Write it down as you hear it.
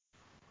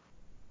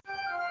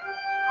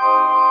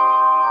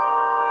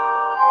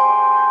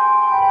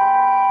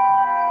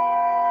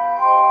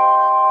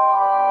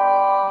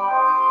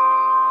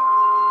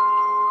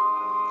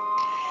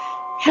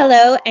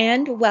Hello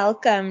and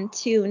welcome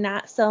to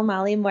Not So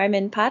Molly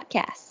Mormon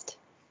podcast.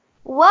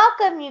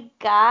 Welcome, you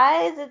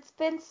guys. It's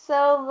been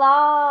so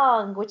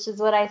long, which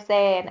is what I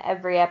say in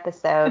every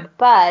episode,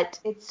 but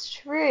it's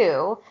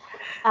true.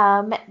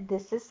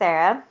 This is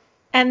Sarah.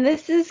 And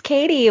this is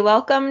Katie.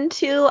 Welcome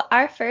to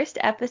our first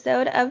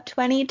episode of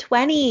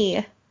 2020.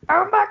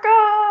 Oh my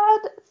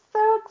God, it's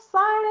so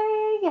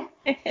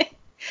exciting.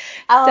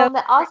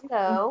 So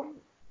Also,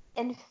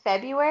 in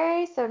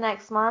February, so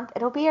next month,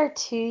 it'll be our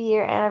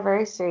 2-year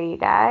anniversary, you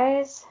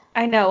guys.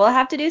 I know we'll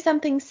have to do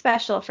something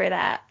special for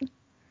that.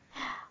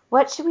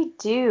 What should we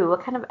do?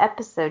 What kind of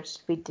episode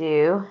should we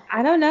do?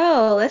 I don't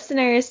know.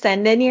 Listeners,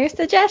 send in your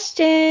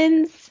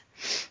suggestions.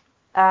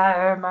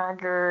 Oh my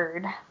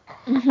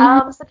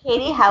God. So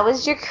Katie, how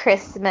was your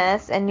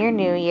Christmas and your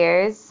New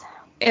Year's?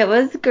 It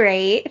was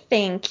great.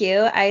 Thank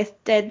you. I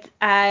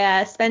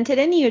spent it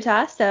in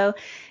Utah, so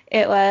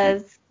it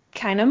was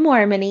kind of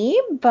Mormon-y,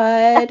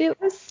 but it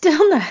was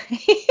still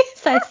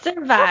nice. I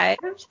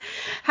survived.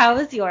 How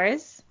was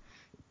yours?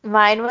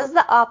 Mine was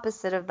the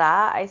opposite of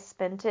that. I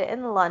spent it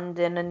in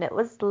London and it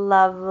was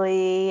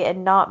lovely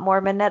and not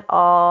Mormon at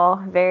all.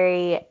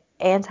 Very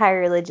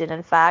anti-religion,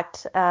 in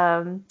fact.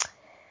 So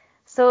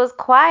it was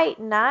quite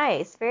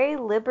nice, very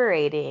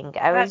liberating.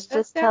 That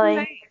does sound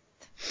nice.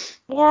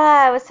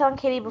 I was telling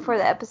Katie before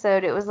the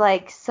episode, it was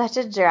like such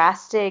a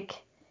drastic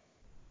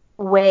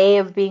way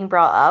of being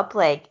brought up,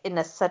 like in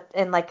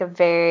like a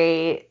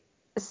very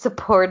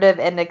supportive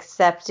and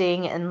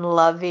accepting and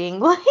loving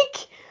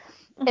like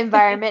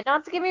environment.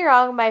 Not to get me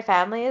wrong, my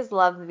family is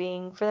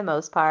loving for the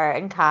most part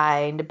and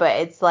kind, but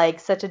it's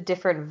like such a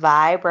different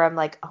vibe where I'm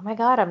like, oh my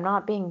God, I'm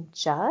not being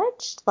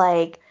judged.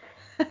 Like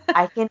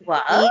I can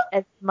What? eat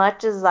as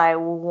much as I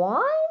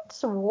want.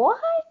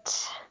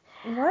 What?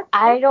 What?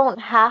 I don't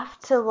have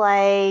to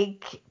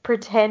like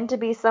pretend to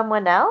be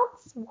someone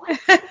else. What is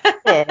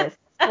this?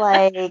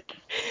 Like it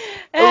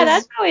Yeah,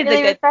 that's was always a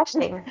really good.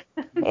 refreshing.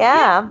 Yeah.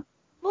 Yeah.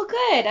 Well,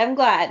 good. I'm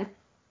glad.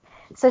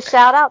 So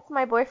shout out to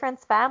my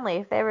boyfriend's family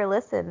if they ever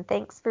listen.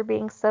 Thanks for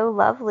being so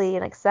lovely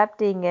and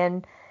accepting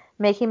and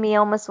making me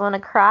almost want to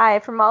cry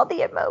from all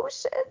the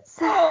emotions.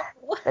 Oh,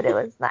 But it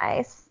was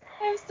nice.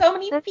 I have so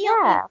many So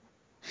feelings.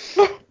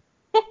 yeah.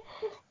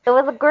 It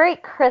was a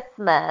great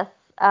Christmas.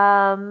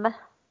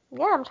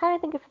 Yeah, I'm trying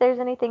to think if there's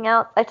anything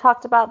else. I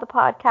talked about the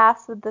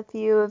podcast with a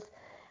few of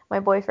my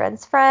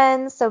boyfriend's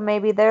friends, so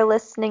maybe they're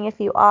listening. If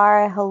you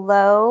are,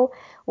 hello,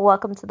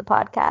 welcome to the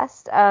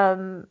podcast.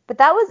 But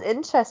that was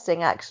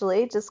interesting,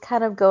 actually, just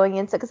kind of going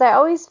into, because I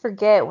always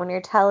forget when you're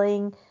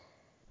telling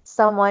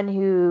someone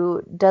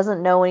who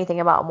doesn't know anything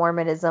about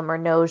Mormonism or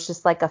knows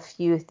just like a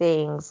few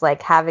things,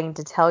 like having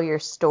to tell your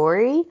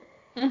story.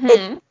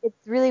 Mm-hmm.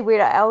 It's really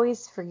weird. I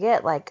always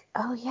forget, like,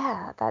 oh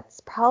yeah,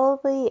 that's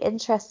probably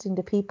interesting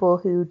to people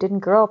who didn't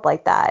grow up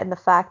like that. And the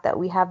fact that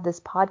we have this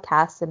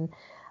podcast and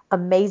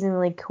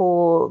amazingly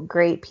cool,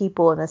 great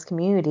people in this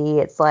community,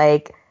 it's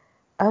like,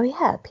 oh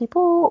yeah,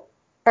 people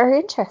are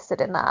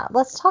interested in that.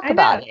 Let's talk I know.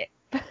 about it.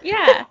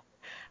 Yeah.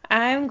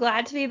 I'm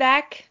glad to be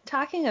back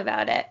talking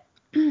about it.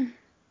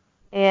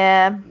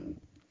 Yeah,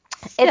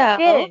 it's So,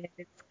 good.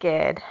 It's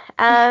good.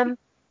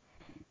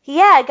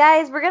 Yeah,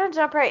 guys, we're gonna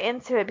jump right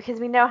into it because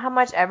we know how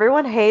much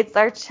everyone hates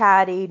our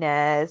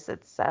chattiness.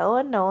 It's so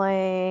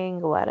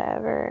annoying,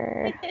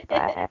 whatever.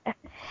 But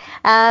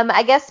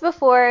I guess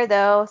before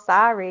though,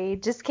 sorry,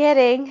 just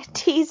kidding,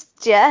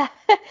 teased ya.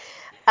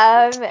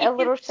 A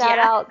little shout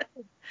yeah. out.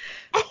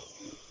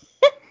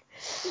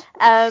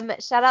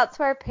 Shout out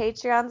to our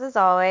Patreons as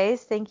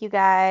always. Thank you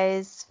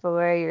guys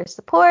for your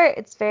support.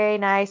 It's very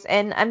nice,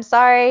 and I'm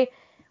sorry.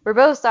 We're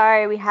both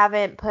sorry we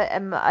haven't put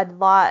a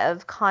lot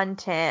of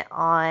content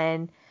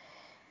on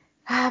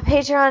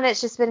Patreon.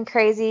 It's just been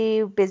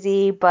crazy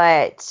busy,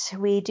 but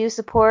we do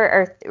support,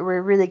 or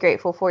we're really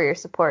grateful for your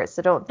support.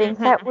 So don't think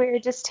that Mm-hmm. we're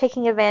just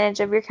taking advantage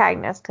of your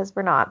kindness, because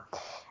we're not.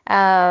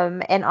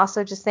 And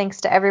also just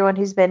thanks to everyone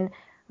who's been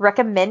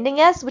recommending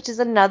us, which is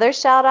another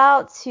shout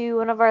out to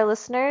one of our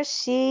listeners.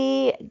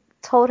 She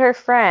told her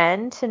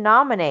friend to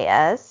nominate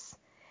us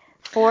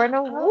for an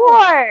Oh,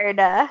 award.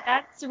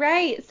 that's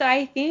right. So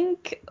I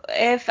think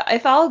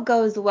if all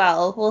goes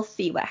well, we'll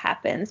see what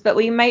happens. But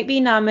we might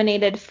be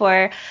nominated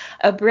for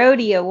a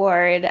Brody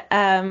Award,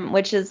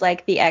 which is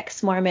like the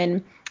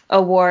ex-Mormon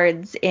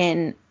awards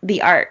in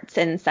the arts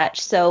and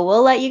such. So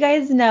we'll let you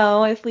guys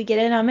know if we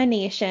get a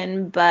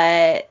nomination.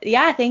 But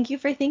yeah, thank you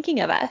for thinking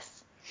of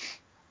us.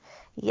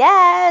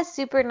 Yeah,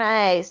 super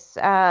nice.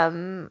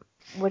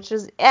 Which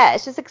was, yeah,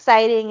 it's just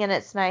exciting and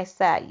it's nice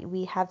that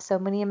we have so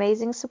many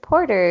amazing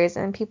supporters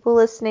and people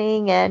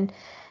listening and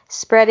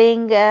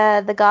spreading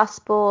the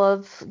gospel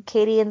of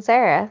Katie and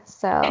Sarah.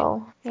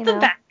 So, It's the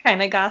best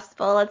kind of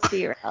gospel, let's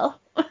be real.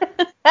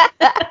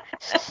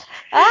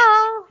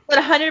 Ah, But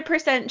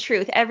 100%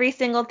 truth. Every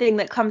single thing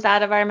that comes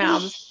out of our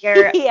mouths, we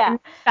are yeah.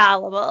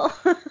 infallible.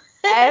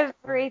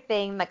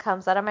 Everything that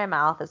comes out of my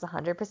mouth is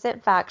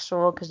 100%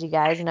 factual because you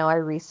guys know I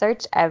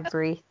research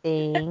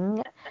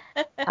everything.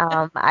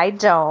 I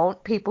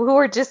don't. People who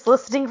are just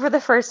listening for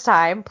the first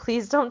time,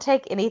 please don't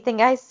take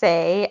anything I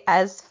say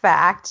as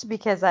fact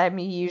because I'm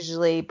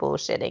usually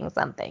bullshitting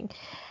something.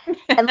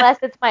 Unless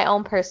it's my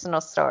own personal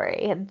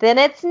story. Then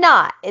it's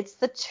not. It's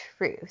the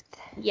truth.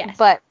 Yes.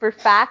 But for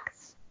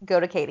facts, go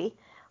to Katie.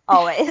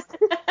 Always.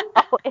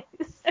 Always.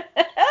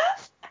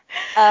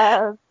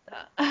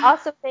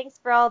 Also, thanks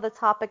for all the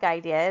topic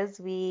ideas.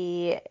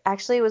 It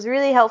was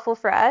really helpful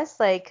for us,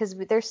 like, because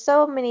there's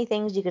so many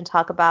things you can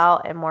talk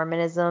about in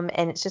Mormonism,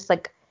 and it's just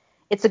like,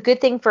 it's a good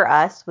thing for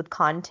us with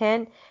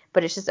content,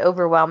 but it's just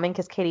overwhelming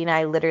because Katie and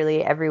I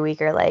literally every week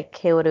are like,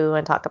 hey, what do we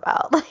want to talk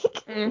about?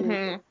 Like,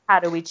 how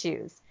do we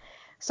choose?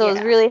 So it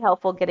was really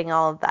helpful getting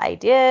all of the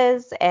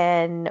ideas,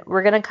 and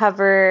we're going to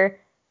cover,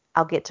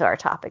 I'll get to our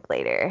topic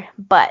later,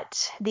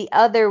 but the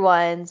other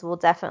ones we'll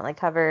definitely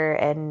cover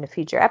in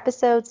future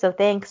episodes. So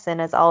thanks, and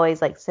as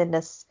always, like send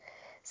us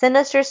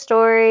your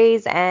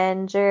stories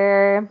and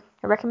your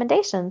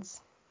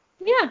recommendations.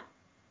 Yeah.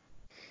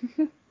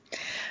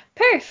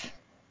 Perf.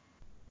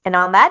 And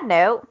on that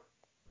note,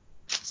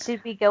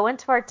 should we go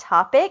into our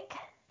topic?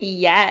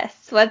 Yes.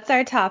 What's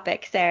our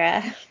topic,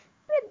 Sarah?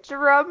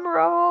 Drum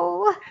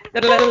roll.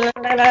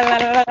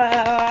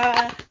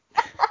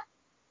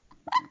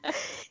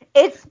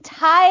 It's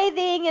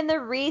tithing and the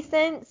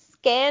recent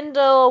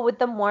scandal with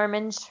the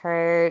Mormon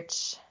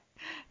Church.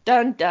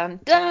 Dun, dun,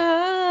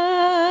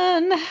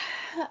 dun. You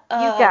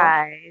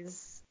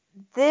guys,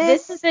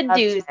 this is a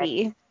subject,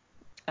 doozy.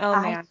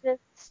 Oh, man.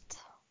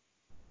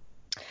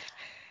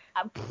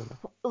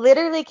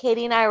 Literally,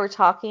 Katie and I were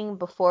talking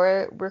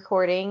before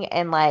recording,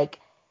 and like,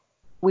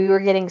 we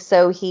were getting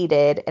so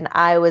heated, and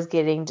I was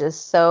getting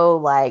just so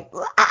like,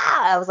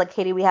 I was like,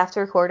 Katie, we have to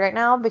record right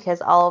now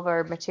because all of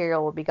our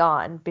material will be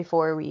gone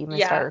before we even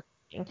start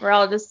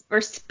recording.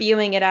 We're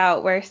spewing it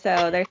out. There's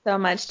so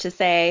much to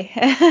say.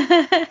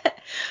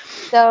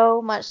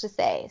 So much to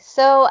say.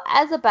 So,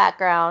 as a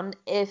background,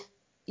 if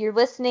you're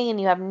listening and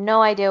you have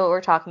no idea what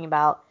we're talking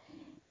about,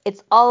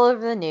 it's all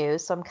over the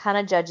news, so I'm kind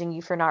of judging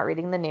you for not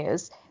reading the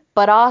news.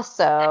 But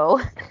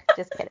also,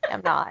 just kidding,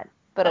 I'm not,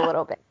 but a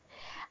little bit.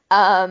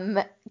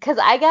 Because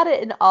I got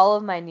it in all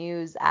of my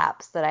news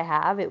apps that I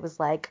have. It was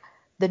like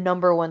the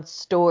number one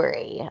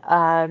story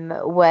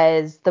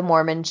was the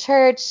Mormon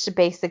Church.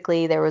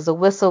 Basically, there was a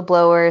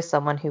whistleblower,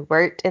 someone who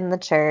worked in the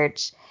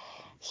church.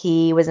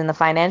 He was in the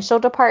financial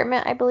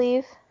department, I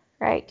believe.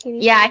 Right,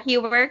 Katie? Yeah, he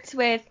worked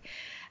with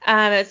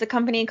it's a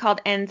company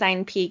called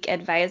Ensign Peak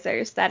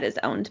Advisors that is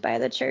owned by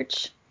the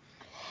church.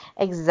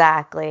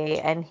 Exactly.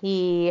 And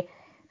he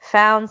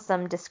found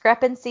some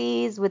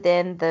discrepancies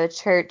within the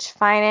church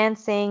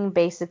financing.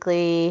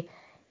 Basically,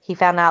 he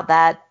found out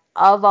that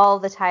of all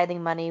the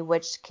tithing money,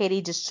 which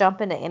Katie, just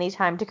jump in at any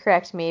time to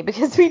correct me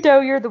because we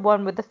know you're the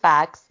one with the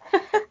facts,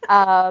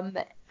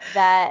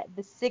 that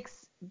the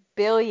 $6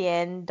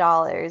 billion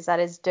that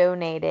is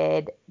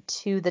donated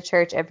to the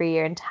church every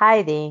year in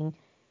tithing,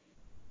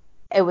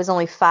 it was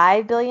only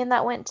 $5 billion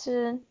that went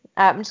to.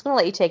 I'm just gonna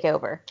let you take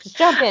over. Just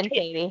jump in,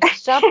 Katie.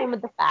 Just jump in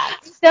with the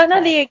facts. Don't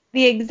know the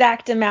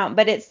exact amount,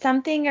 but it's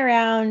something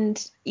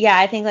around,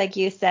 I think like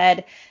you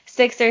said,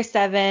 6 or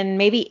 7,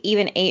 maybe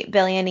even 8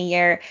 billion a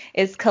year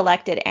is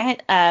collected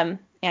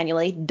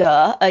annually.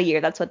 Duh, a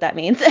year. That's what that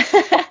means.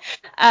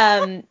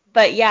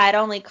 But yeah,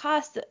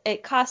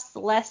 it costs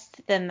less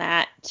than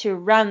that to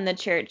run the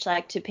church,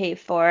 like to pay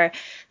for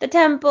the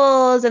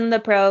temples and the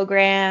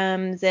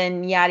programs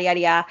and yada yada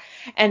yada.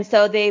 And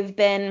so they've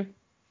been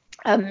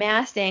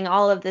amassing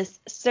all of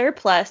this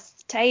surplus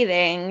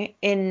tithing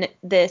in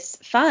this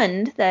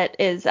fund that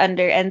is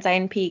under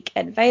Ensign Peak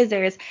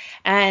Advisors,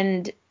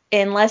 and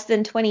in less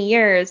than 20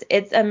 years,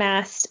 it's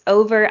amassed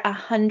over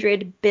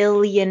 $100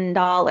 billion,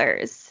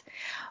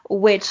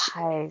 which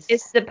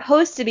is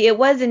supposed to be, it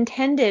was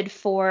intended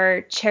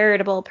for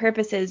charitable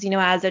purposes,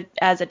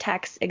 as a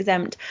tax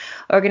exempt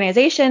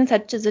organization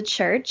such as a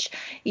church.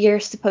 You're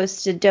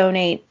supposed to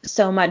donate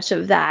so much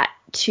of that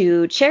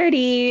to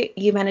charity,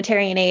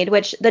 humanitarian aid,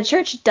 which the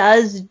church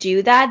does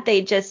do that.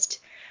 I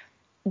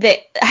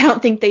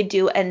don't think they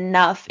do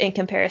enough in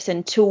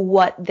comparison to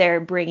what they're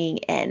bringing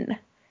in.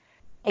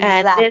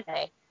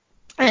 Exactly.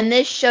 And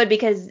this showed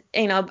because,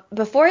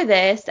 before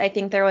this, I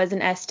think there was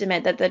an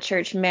estimate that the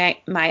church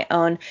might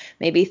own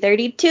maybe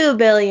 32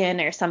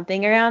 billion or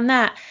something around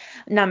that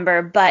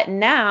number. But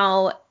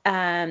now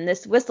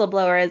this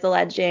whistleblower is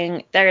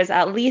alleging there's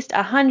at least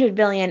 100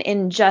 billion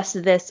in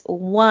just this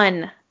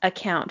one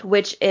account,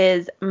 which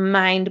is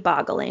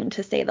mind-boggling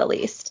to say the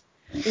least.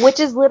 Which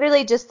is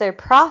literally just their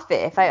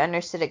profit, if I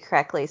understood it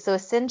correctly. So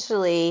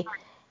essentially,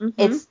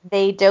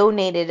 they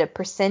donated a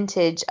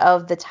percentage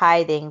of the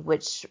tithing,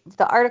 which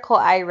the article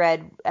I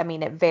read, I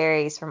mean, it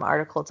varies from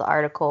article to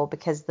article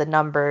because the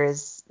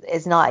numbers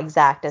is not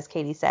exact, as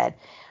Katie said.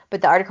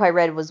 But the article I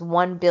read was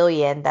 1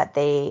 billion that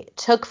they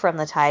took from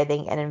the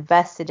tithing and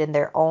invested in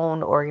their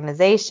own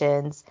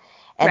organizations.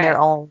 and their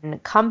own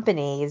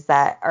companies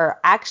that are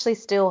actually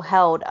still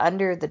held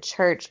under the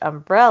church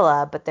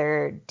umbrella, but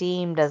they're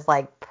deemed as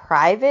like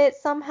private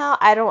somehow.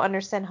 I don't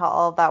understand how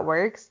all of that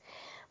works,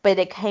 but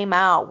it came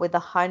out with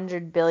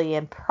 100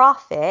 billion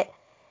profit.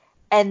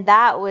 And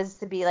that was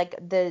to be like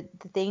the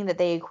thing that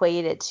they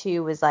equated it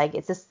to was like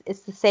it's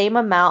the same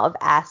amount of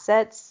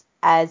assets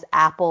as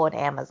Apple and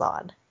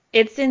Amazon.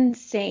 It's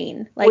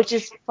insane. Like, which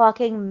is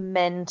fucking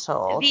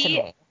mental to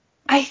me.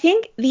 I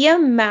think the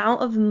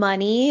amount of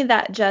money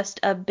that just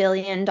 $1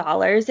 billion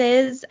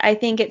is, I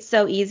think it's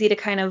so easy to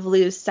kind of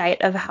lose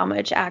sight of how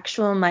much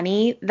actual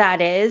money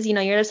that is. You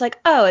know, you're just like,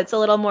 oh, it's a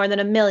little more than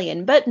 1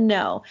 million. But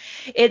no,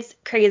 it's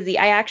crazy.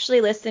 I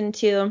actually listened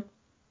to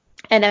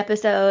an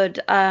episode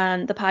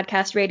on the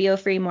podcast Radio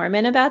Free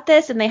Mormon about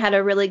this, and they had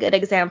a really good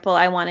example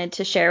I wanted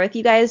to share with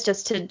you guys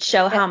just to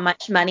show how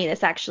much money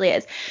this actually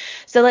is.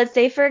 So let's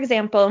say, for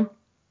example,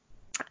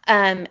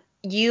 Sarah,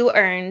 you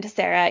earned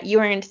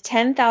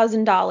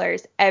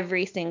 $10,000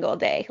 every single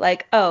day.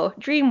 Like, oh,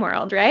 dream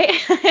world, right?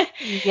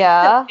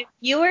 Yeah. So if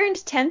you earned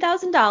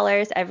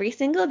 $10,000 every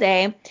single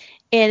day,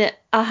 in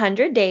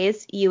 100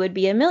 days, you would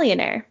be a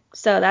millionaire.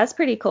 So that's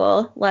pretty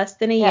cool. Less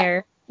than a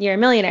year, you're a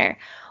millionaire.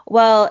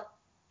 Well,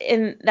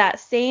 in that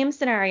same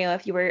scenario,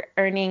 if you were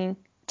earning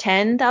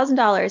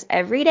 $10,000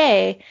 every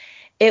day,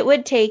 it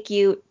would take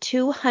you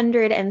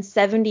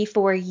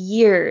 274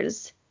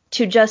 years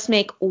to just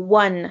make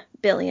 $1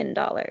 billion.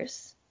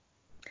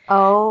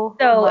 Oh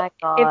So my if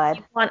God.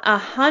 you want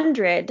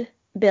 $100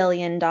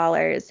 billion,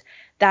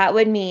 that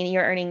would mean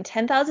you're earning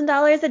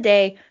 $10,000 a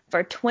day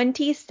for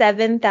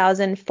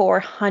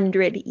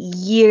 27,400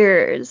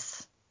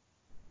 years.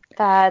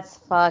 That's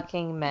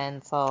fucking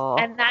mental.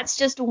 And that's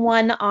just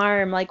one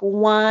arm, like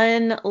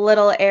one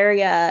little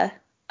area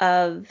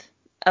of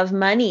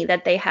money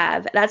that they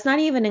have. That's not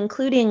even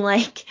including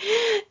like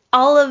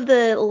all of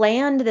the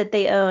land that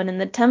they own and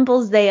the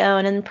temples they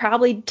own and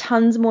probably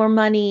tons more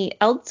money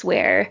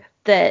elsewhere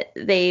that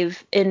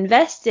they've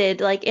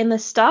invested like in the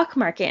stock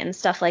market and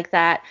stuff like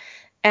that.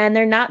 And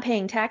they're not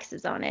paying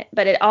taxes on it,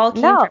 but it all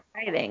came No, from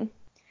tithing.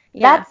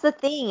 Yeah. that's the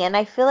thing, and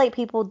I feel like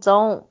people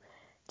don't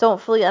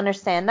fully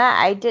understand that.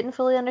 I didn't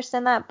fully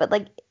understand that, but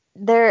like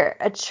they're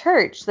a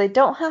church. They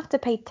don't have to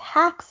pay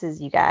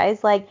taxes, you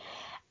guys. Like,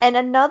 and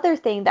another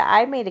thing that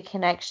I made a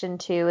connection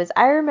to is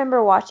I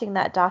remember watching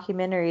that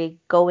documentary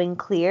Going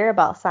Clear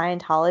about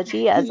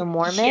Scientology as a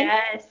Mormon.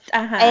 Yes.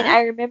 And Uh-huh.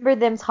 I remember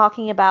them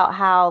talking about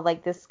how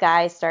like this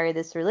guy started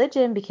this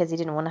religion because he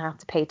didn't want to have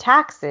to pay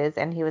taxes,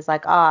 and he was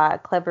like, a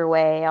clever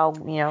way, I'll,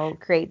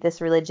 create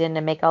this religion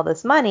and make all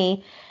this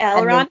money. L.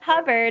 And then Ron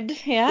Hubbard.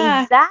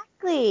 Yeah.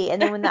 exactly.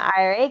 And then when the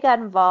IRA got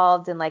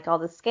involved and like all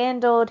the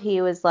scandal,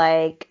 he was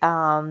like,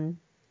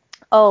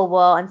 oh,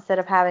 well, instead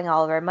of having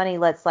all of our money,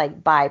 let's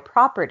like buy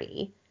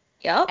property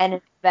Yep.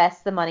 and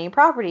invest the money in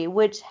property,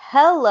 which,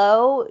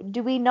 hello,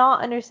 do we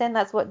not understand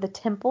that's what the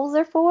temples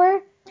are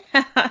for?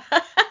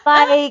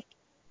 Like,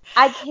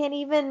 I can't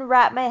even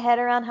wrap my head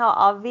around how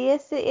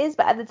obvious it is.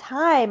 But at the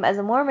time, as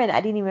a Mormon, I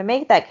didn't even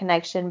make that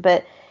connection.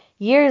 But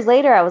years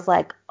later, I was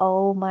like,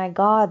 oh my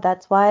God,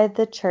 that's why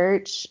the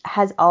church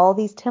has all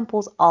these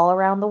temples all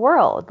around the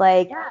world.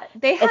 Like, Yeah,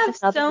 they it's have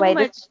another so way to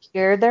much.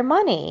 secure their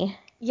money.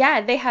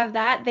 Yeah, they have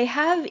that. They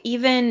have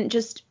even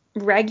just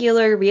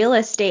regular real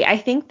estate. I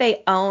think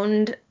they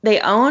own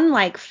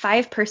like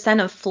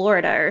 5% of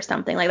Florida or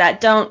something like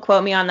that. Don't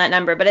quote me on that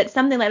number, but it's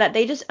something like that.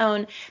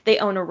 They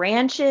own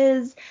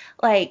ranches.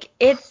 Like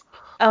it's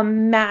a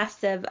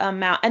massive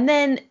amount. And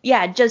then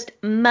yeah, just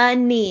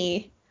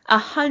money.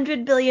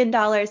 $100 billion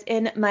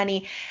in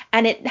money.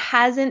 And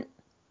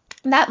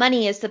that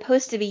money is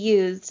supposed to be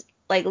used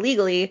like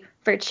legally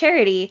for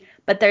charity,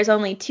 but there's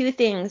only two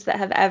things that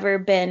have ever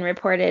been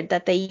reported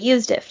that they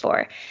used it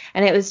for.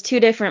 And it was two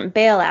different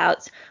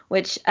bailouts,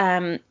 which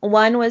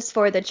one was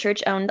for the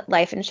church-owned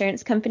life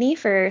insurance company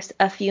for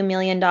a few $1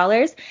 million,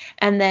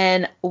 and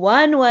then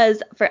one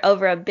was for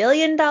over $1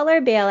 billion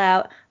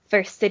bailout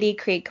for City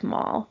Creek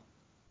Mall.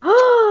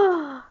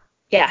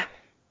 Yeah.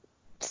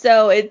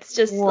 So it's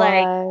just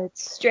like What?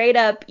 straight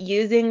up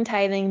using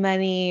tithing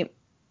money,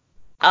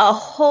 a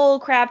whole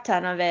crap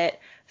ton of it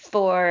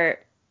for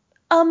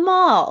a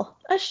mall,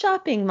 a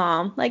shopping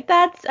mall. Like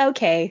that's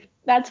okay.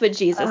 That's what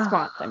Jesus Ugh.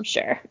 wants, I'm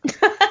sure.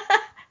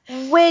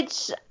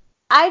 Which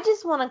I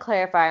just want to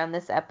clarify on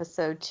this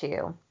episode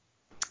too.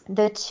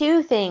 The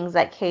two things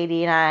that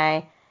Katie and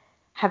I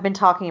have been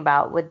talking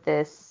about with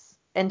this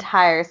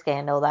entire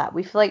scandal that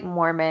we feel like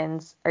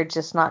Mormons are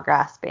just not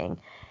grasping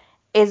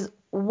is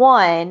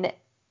one,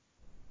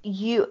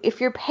 if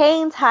you're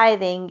paying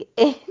tithing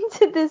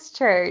into this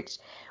church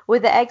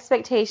with the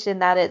expectation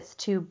that it's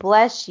to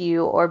bless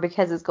you or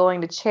because it's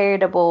going to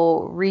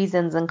charitable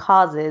reasons and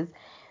causes,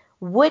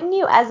 wouldn't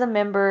you as a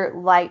member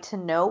like to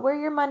know where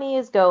your money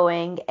is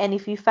going? And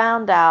if you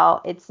found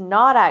out it's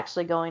not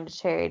actually going to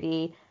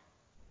charity,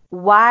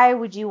 why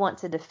would you want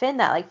to defend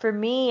that? Like for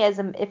me,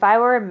 if I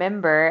were a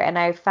member and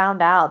I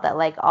found out that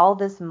like all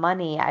this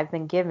money I've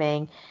been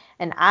giving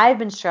and I've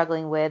been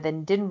struggling with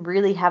and didn't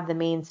really have the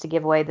means to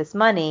give away this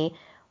money,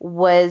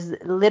 was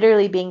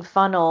literally being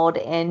funneled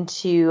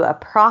into a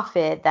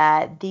profit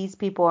that these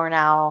people are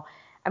now.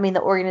 I mean,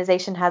 the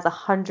organization has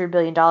 $100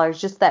 billion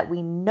just that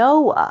we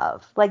know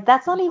of. Like,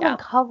 that's not even Yeah.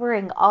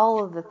 covering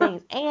all of the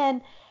things.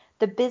 And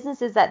the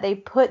businesses that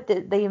they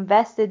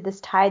invested this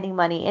tithing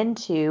money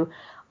into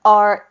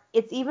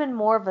it's even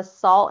more of a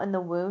salt in the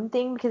wound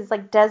thing, because it's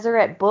like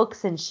Deseret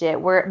Books and shit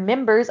where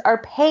members are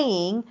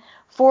paying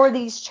for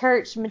these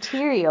church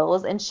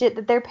materials and shit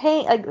that they're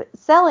paying, like,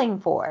 selling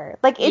for.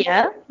 Like,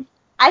 Yeah.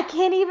 I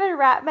can't even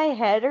wrap my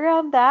head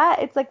around that.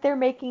 It's like they're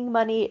making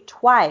money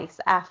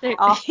twice off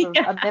of Yeah.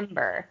 a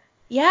member.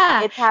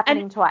 Yeah. It's And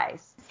happening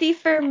twice. see,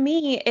 for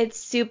me, it's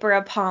super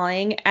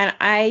appalling, and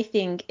I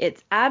think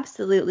it's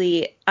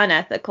absolutely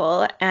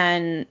unethical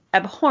and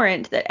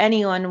abhorrent that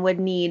anyone would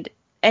need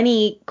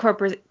any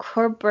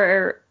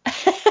corporation,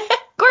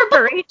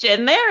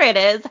 there it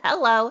is,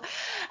 hello,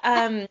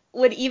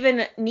 would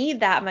even need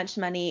that much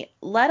money,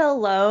 let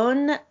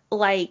alone,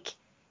 like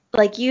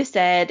you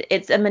said,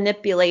 it's a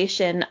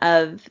manipulation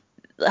of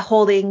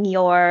holding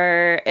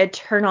your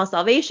eternal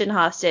salvation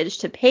hostage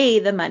to pay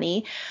the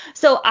money.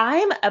 So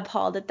I'm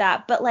appalled at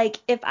that. But like,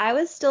 if I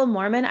was still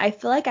Mormon, I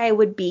feel like I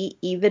would be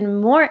even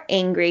more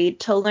angry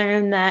to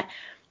learn that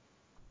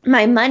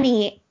my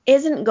money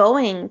isn't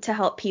going to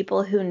help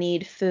people who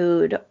need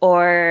food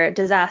or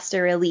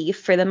disaster relief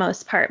for the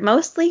most part.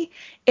 Mostly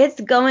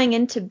it's going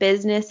into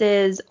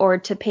businesses or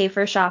to pay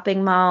for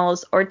shopping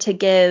malls or to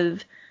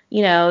give,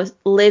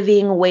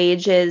 living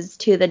wages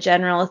to the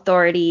general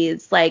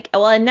authorities. Like,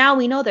 well, and now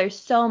we know there's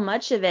so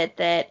much of it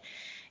that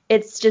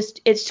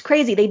it's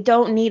crazy. They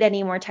don't need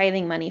any more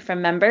tithing money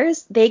from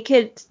members. They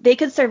could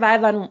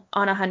survive on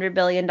 $100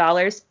 billion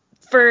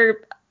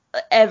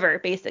forever,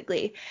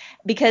 basically,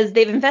 because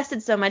they've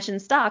invested so much in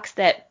stocks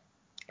that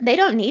they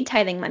don't need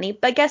tithing money.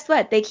 But guess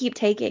what? They keep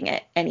taking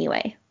it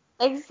anyway.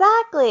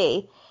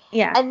 Exactly.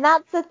 Yeah. And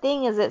that's the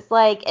thing, is it's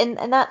like, and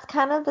that's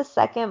kind of the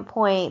second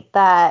point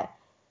that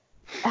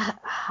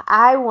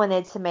I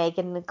wanted to make,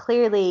 and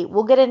clearly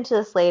we'll get into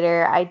this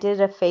later. I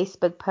did a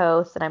Facebook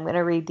post, and I'm going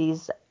to read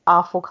these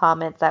awful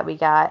comments that I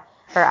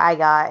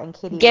got, and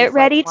Katie Get was like,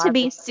 ready to "What?"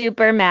 be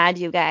super mad,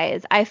 you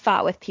guys. I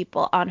fought with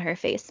people on her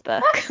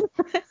Facebook.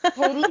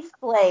 Katie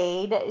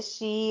Slade,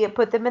 she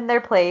put them in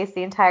their place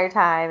the entire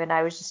time, and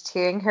I was just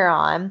cheering her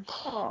on.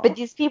 But Oh.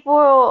 these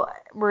people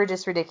were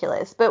just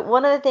ridiculous. But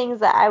one of the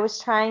things that I was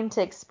trying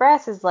to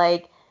express is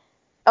like,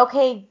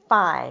 okay,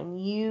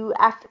 fine.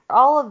 After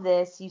all of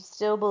this, you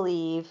still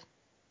believe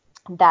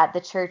that the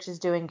church is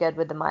doing good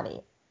with the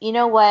money. You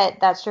know what?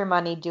 That's your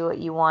money. Do what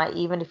you want.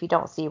 Even if you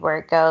don't see where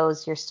it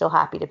goes, you're still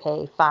happy to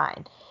pay.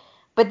 Fine.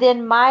 But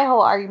then my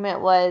whole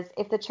argument was,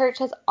 if the church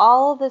has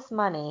all of this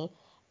money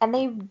and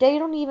they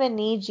don't even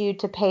need you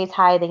to pay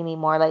tithing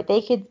anymore, like,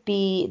 they could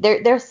be,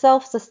 they're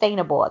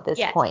self-sustainable at this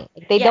Yes. point.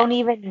 Like, they Yes. don't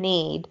even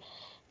need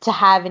to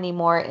have any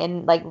more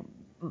in, like,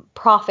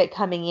 profit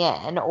coming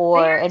in They or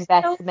are so,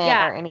 investment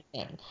yeah, or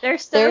anything. they're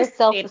so They're sustainable.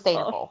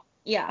 self-sustainable.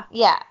 Yeah.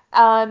 Yeah.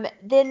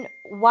 Then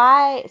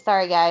why?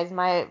 Sorry, guys,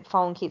 my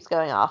phone keeps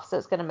going off, so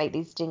it's gonna make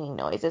these dinging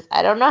noises.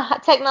 I don't know how.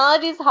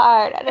 Technology's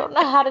hard. I don't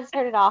know how to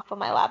turn it off on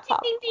my Ding,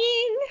 laptop. ding,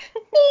 ding.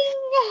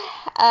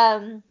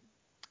 Ding.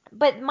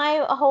 But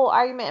my whole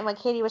argument, and what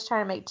Katie was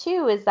trying to make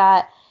too, is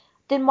that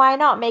then why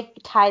not make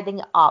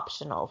tithing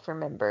optional for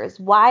members?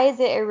 Why is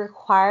it a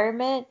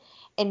requirement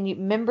and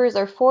members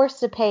are forced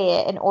to pay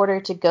it in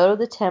order to go to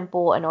the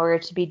temple, in order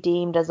to be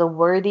deemed as a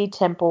worthy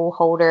temple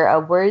holder, a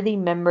worthy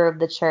member of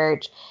the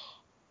church?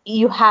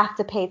 You have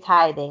to pay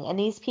tithing. And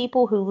these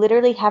people who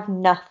literally have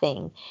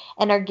nothing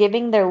and are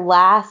giving their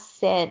last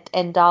cent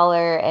and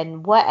dollar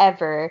and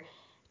whatever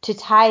to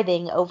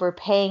tithing over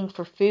paying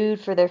for food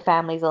for their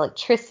families,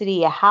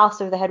 electricity, a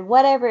house over their head,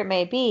 whatever it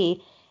may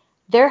be,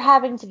 they're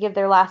having to give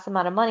their last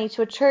amount of money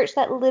to a church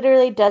that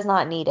literally does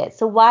not need it.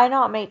 So why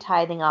not make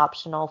tithing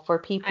optional for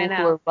I people who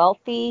know. are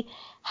wealthy,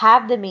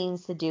 have the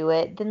means to do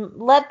it? Then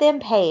let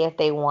them pay if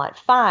they want.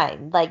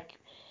 Fine. Like,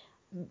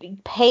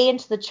 pay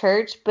into the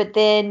church, but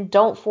then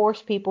don't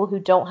force people who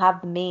don't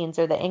have the means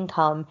or the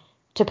income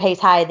to pay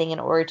tithing in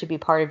order to be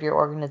part of your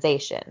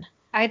organization.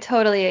 I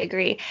totally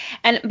agree.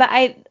 But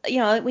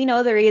we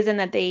know the reason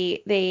that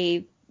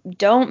they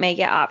don't make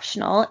it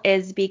optional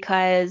is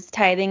because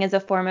tithing is a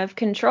form of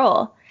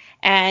control.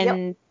 Yep.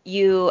 And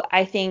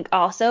I think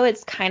also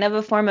it's kind of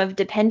a form of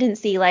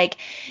dependency. Like,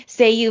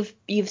 say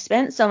you've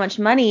spent so much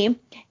money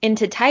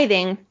into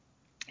tithing,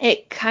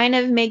 it kind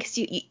of makes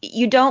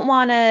you don't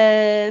want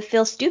to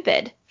feel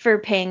stupid for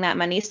paying that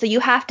money. So you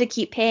have to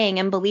keep paying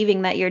and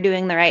believing that you're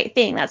doing the right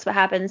thing. That's what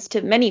happens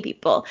to many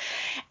people.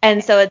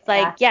 And so it's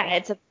like, yeah, Exactly.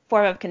 it's a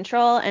form of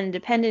control and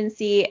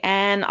dependency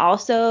and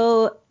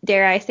also,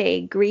 dare I say,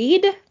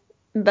 greed.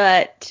 And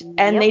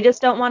they Yep.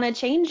 just don't want to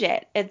change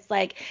it. It's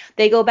like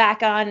they go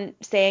back on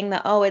saying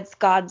that, oh, it's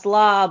God's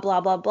law,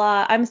 blah, blah,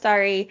 blah. I'm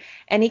sorry.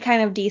 Any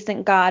kind of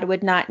decent God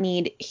would not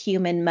need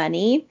human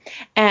money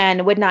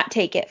and would not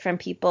take it from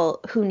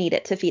people who need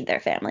it to feed their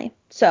family.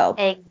 So,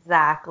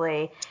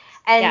 Exactly.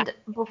 Yeah.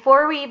 And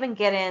before we even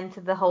get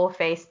into the whole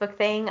Facebook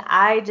thing,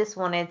 I just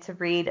wanted to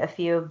read a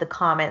few of the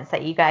comments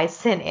that you guys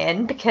sent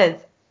in because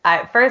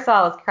first of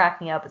all, I was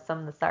cracking up at some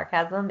of the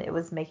sarcasm. It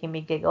was making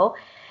me giggle.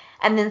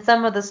 And then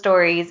some of the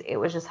stories, it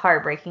was just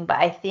heartbreaking. But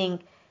I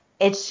think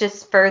it's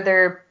just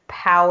further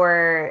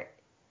power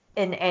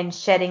and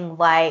shedding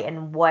light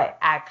and what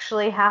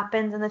actually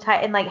happens in the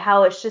Titan, like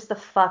how it's just a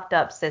fucked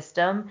up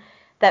system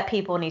that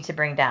people need to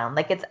bring down.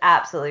 Like it's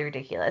absolutely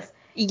ridiculous.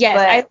 Yes,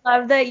 I But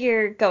love that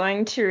you're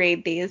going to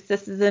read these.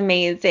 This is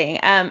amazing.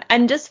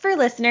 And just for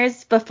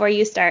listeners, before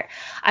you start,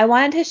 I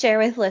wanted to share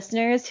with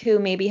listeners who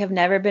maybe have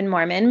never been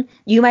Mormon,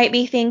 you might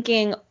be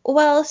thinking,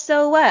 well,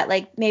 so what?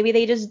 Like maybe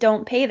they just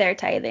don't pay their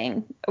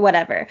tithing,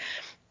 whatever.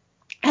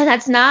 And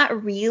that's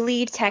not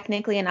really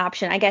technically an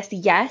option. I guess,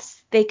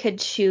 yes, they could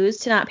choose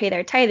to not pay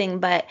their tithing,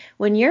 but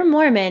when you're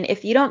Mormon,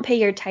 if you don't pay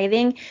your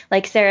tithing,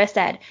 like Sarah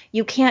said,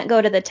 you can't go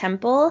to the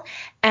temple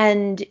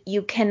and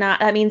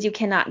that means you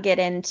cannot get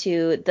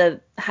into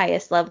the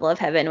highest level of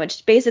heaven,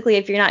 which basically,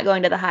 if you're not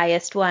going to the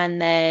highest one,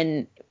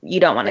 then you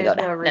don't want to go there's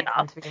to no heaven at reason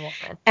all. to be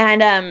Mormon.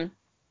 And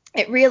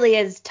it really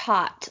is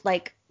taught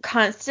like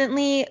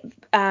constantly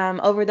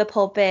over the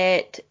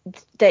pulpit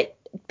that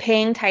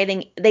paying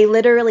tithing, they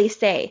literally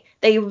say,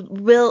 they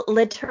will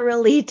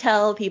literally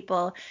tell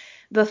people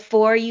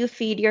before you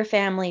feed your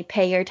family,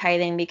 pay your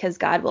tithing because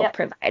God will Yep.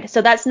 provide.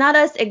 So that's not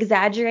us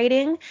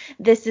exaggerating.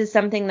 This is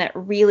something that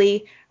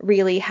really,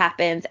 really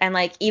happens. And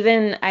like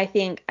even I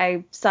think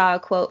I saw a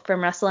quote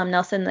from Russell M.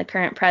 Nelson, the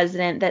current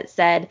president, that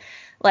said,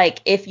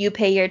 like if you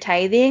pay your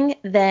tithing,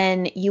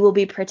 then you will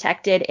be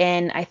protected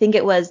in, I think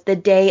it was the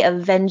day of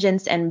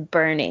vengeance and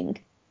burning.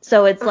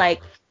 So it's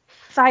like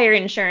fire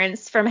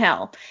insurance from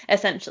hell,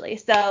 essentially.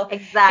 So anyway,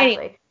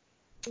 Exactly.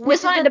 just Which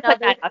is wanted to put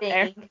another that out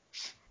there. thing.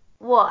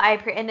 Well,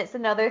 and it's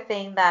another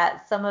thing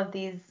that some of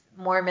these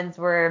Mormons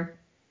were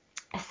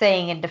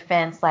saying in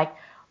defense, like,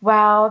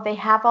 wow, they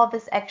have all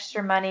this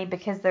extra money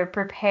because they're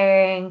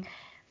preparing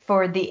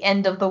for the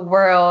end of the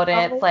world, and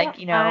it's Oh like,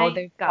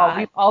 my God.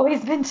 we've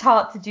always been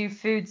taught to do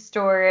food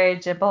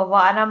storage and blah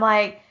blah. And I'm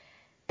like,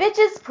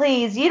 bitches,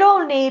 please, you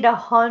don't need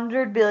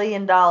 $100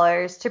 billion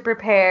to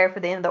prepare for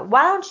the end of the.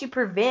 Why don't you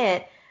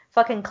prevent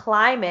fucking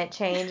climate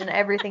change and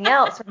everything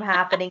else from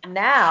happening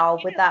now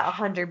with that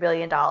 $100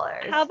 billion?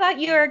 How about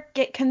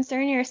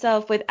concern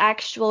yourself with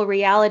actual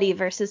reality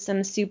versus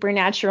some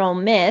supernatural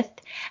myth,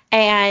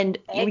 and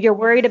you're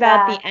worried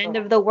about the end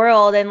Exactly. of the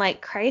world and like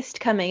Christ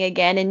coming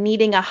again and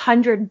needing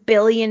 $100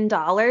 billion?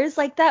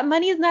 Like that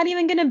money is not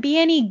even going to be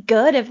any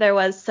good if there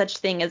was such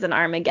thing as an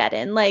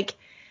Armageddon. Like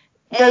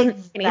doesn't make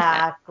any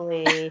sense.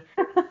 Exactly.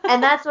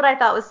 And that's what I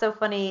thought was so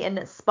funny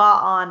and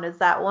spot on is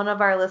that one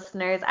of our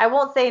listeners, I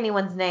won't say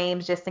anyone's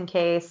names just in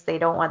case they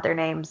don't want their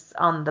names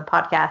on the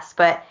podcast,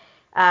 but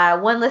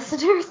one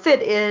listener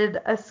sent in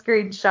a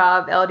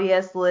screenshot of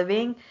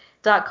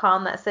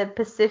LDSliving.com that said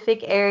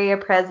Pacific Area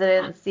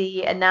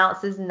Presidency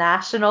announces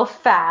national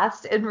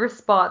fast in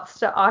response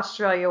to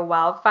Australia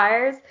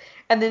wildfires.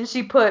 And then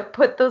she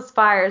put those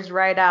fires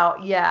right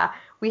out. Yeah,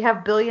 we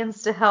have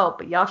billions to help,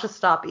 but y'all should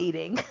stop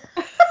eating.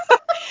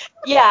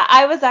 Yeah,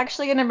 I was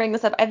actually going to bring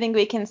this up. I think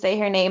we can say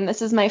her name.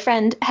 This is my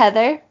friend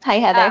Heather. Hi,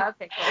 Heather.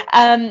 Okay,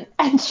 cool.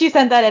 And she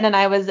sent that in, and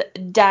I was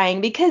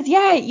dying because,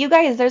 yeah, you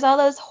guys, there's all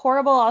those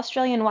horrible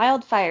Australian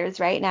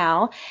wildfires right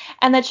now,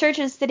 and the church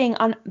is sitting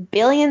on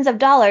billions of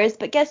dollars.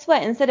 But guess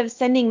what? Instead of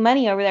sending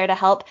money over there to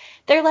help,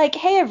 they're like,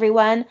 hey,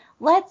 everyone,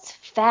 let's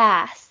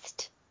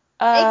fast.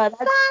 That's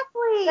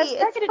Exactly. not It's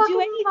going to do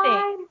fucking anything.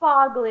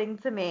 mind-boggling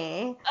to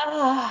me.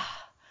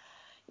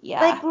 Yeah.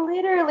 Like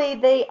literally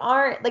they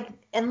aren't like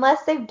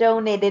unless they've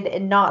donated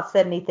and not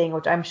said anything,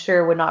 which I'm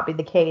sure would not be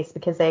the case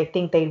because they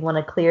think they'd want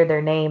to clear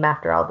their name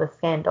after all this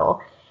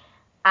scandal.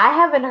 I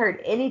haven't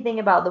heard anything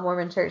about the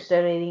Mormon Church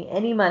donating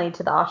any money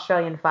to the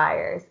Australian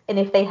fires. And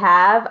if they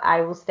have, I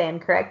will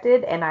stand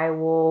corrected and I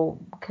will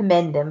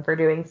commend them for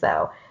doing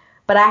so.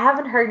 But I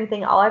haven't heard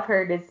anything. All I've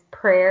heard is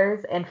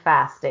prayers and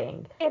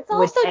fasting, It's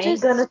which also ain't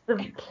just gonna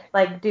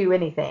like do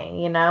anything,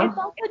 you know? It's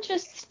also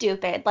just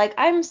stupid. Like,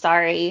 I'm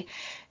sorry.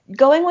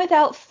 Going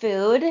without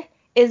food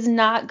is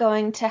not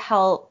going to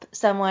help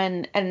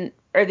someone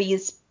or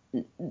these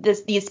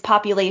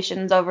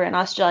populations over in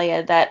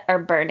Australia that are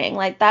burning.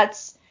 Like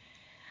that's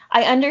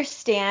I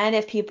understand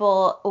if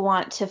people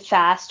want to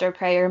fast or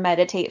pray or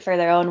meditate for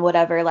their own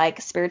whatever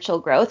like spiritual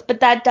growth,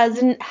 but that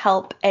doesn't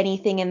help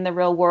anything in the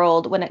real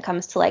world when it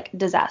comes to like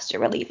disaster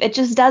relief. It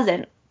just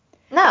doesn't.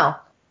 No.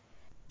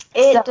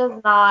 So It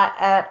does not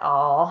at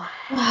all.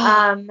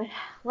 Um,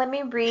 Let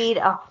me read.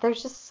 Oh,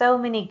 there's just so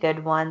many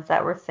good ones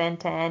that were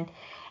sent in.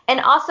 And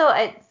also,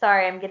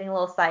 sorry, I'm getting a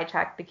little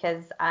sidetracked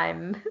because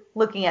I'm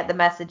looking at the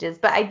messages,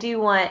 but I do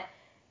want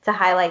to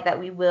highlight that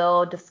we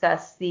will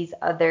discuss these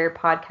other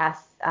podcast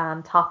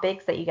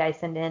topics that you guys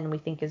send in we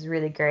think is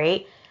really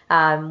great.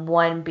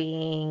 One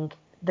being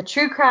the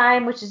true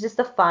crime, which is just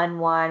a fun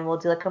one. We'll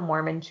do like a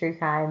Mormon true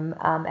crime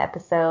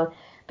episode.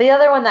 But the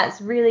other one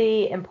that's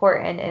really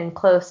important and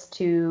close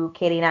to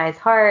Katie and I's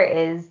heart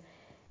is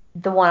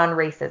the one on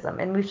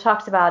racism. And we've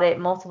talked about it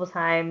multiple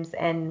times,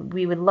 and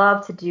we would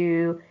love to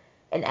do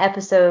an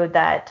episode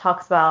that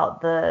talks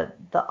about the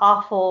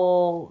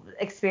awful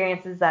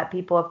experiences that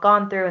people have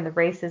gone through and the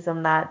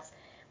racism that's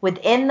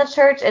within the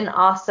church, and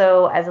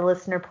also, as a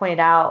listener pointed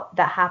out,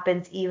 that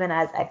happens even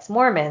as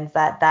ex-Mormons,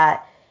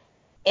 that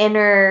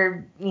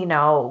inner,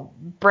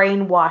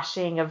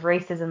 brainwashing of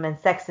racism and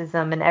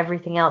sexism and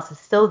everything else is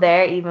still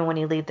there even when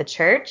you leave the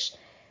church.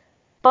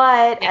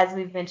 But as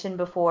we've mentioned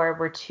before,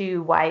 we're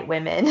two white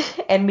women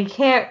and we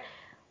can't,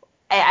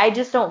 I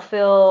just don't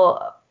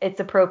feel it's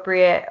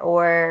appropriate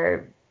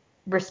or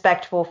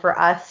respectful for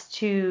us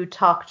to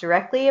talk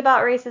directly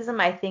about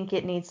racism. I think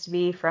it needs to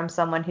be from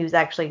someone who's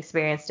actually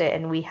experienced it,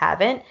 and we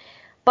haven't.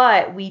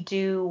 But we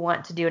do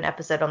want to do an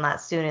episode on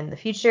that soon in the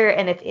future.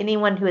 And if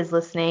anyone who is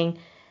listening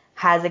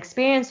has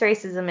experienced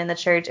racism in the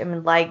church and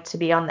would like to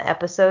be on the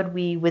episode,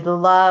 we would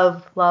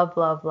love, love,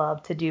 love,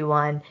 love to do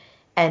one,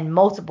 and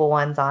multiple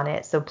ones on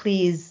it. So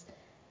please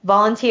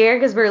volunteer,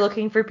 because we're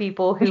looking for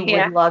people who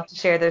would love to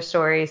share their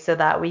stories so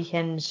that we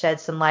can shed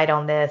some light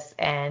on this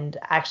and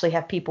actually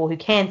have people who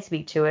can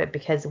speak to it,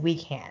 because we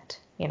can't,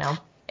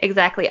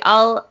 Exactly.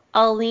 I'll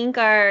link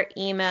our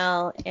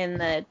email in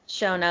the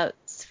show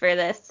notes for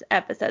this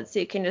episode, so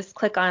you can just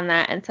click on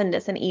that and send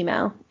us an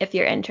email if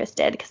you're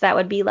interested, because that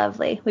would be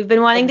lovely. We've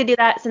been wanting to do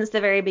that since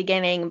the very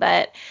beginning,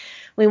 but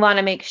we want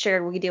to make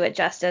sure we do it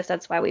justice.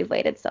 That's why we've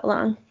waited so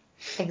long.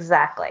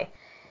 Exactly.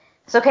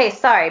 So, okay,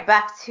 sorry,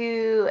 back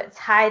to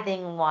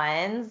tithing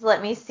ones.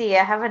 Let me see.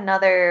 I have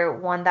another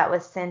one that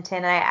was sent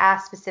in. I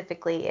asked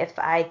specifically if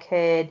I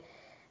could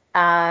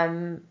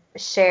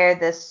share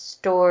this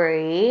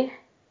story.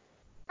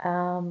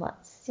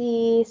 Let's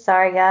see.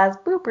 Sorry, guys.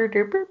 Boop, boop,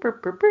 boop,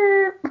 boop,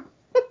 boop,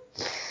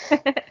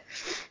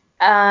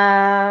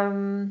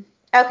 boop.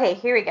 Okay,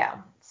 here we go.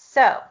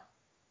 So,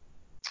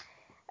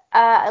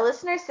 a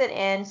listener sent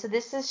in. So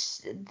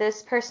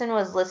this person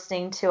was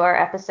listening to our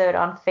episode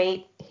on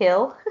Faith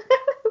Hill,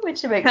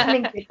 which makes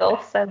me giggle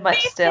so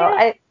much still.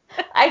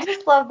 I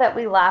just love that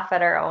we laugh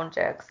at our own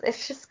jokes.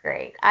 It's just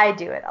great. I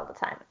do it all the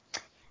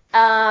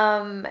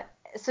time.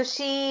 So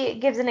she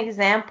gives an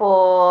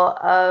example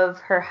of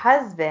her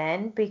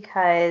husband,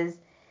 because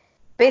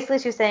basically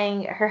she was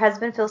saying her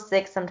husband feels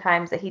sick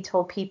sometimes, that he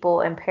told people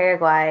in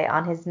Paraguay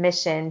on his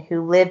mission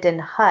who lived in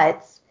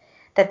huts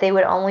that they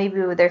would only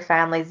be with their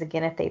families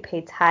again if they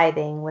paid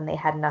tithing when they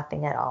had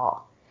nothing at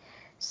all.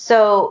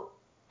 So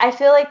I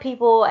feel like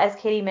people, as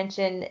Katie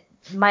mentioned,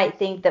 might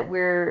think that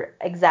we're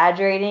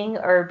exaggerating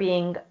or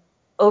being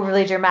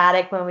overly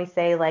dramatic when we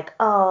say, like,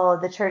 oh,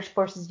 the church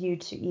forces you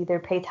to either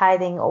pay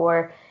tithing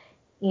or,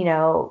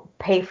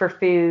 pay for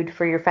food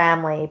for your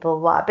family, blah, blah,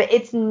 blah. But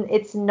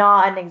it's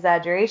not an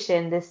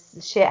exaggeration. This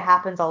shit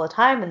happens all the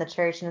time in the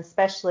church, and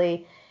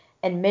especially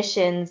in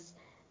missions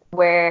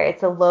where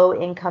it's a low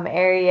income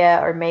area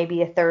or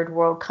maybe a third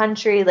world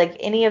country, like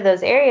any of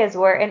those areas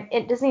where, and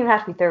it doesn't even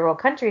have to be third world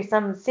country,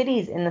 some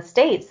cities in the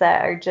States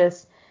that are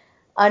just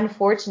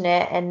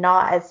unfortunate and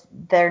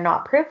they're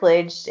not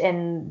privileged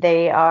and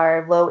they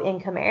are low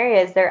income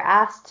areas, they're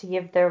asked to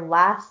give their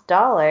last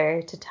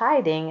dollar to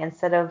tithing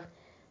instead of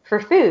for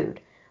food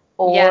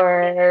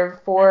or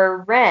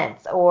for rent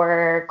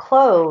or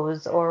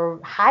clothes or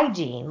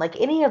hygiene, like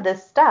any of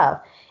this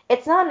stuff.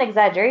 It's not an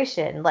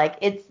exaggeration. Like,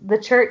 it's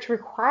the church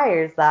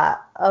requires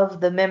that of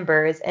the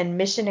members, and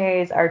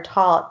missionaries are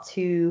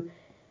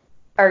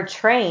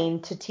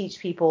trained to teach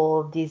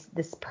people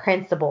this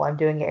principle. I'm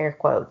doing air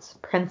quotes,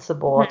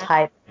 principle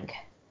tithing.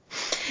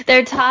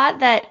 They're taught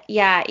that,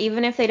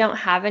 even if they don't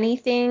have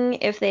anything,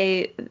 if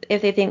they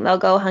think they'll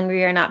go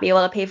hungry or not be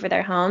able to pay for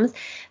their homes,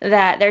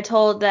 that they're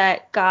told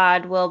that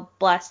God will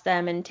bless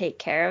them and take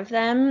care of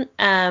them.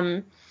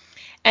 And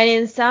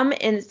in some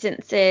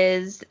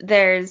instances,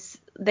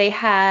 they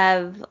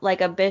have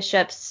like a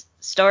bishop's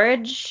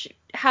storage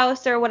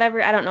house or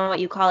whatever. I don't know what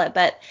you call it,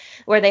 but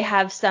where they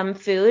have some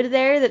food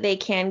there that they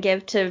can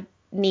give to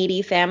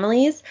needy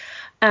families.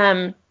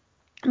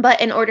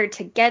 But in order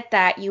to get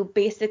that, you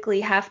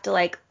basically have to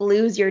like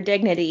lose your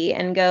dignity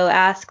and go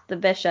ask the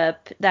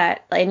bishop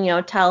that,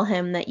 and tell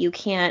him that you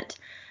can't,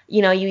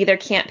 you either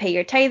can't pay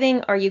your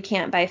tithing or you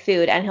can't buy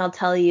food, and he'll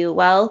tell you,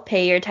 well,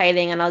 pay your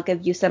tithing and I'll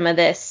give you some of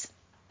this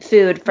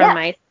food from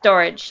my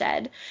storage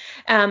shed.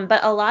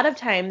 But a lot of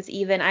times,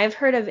 even I've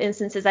heard of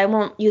instances, I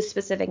won't use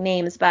specific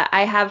names, but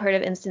I have heard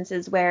of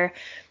instances where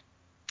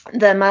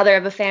the mother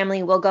of a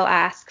family will go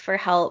ask for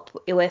help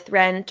with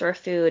rent or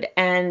food,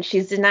 and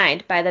she's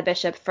denied by the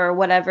bishop for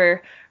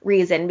whatever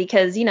reason,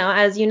 because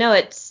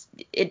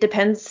it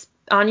depends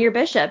on your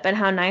bishop and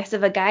how nice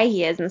of a guy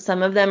he is, and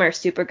some of them are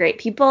super great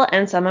people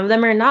and some of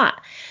them are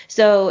not.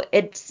 So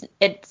it's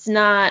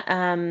not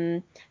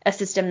a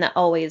system that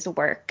always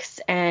works.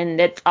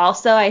 And it's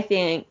also, I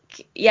think,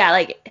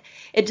 like,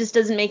 it just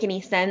doesn't make any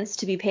sense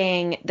to be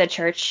paying the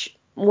church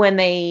when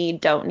they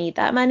don't need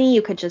that money.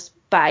 You could just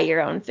buy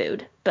your own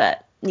food.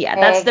 But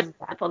that's the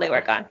principle they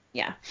work on.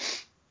 Yeah.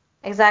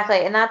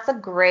 Exactly. And that's a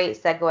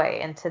great segue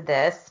into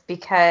this,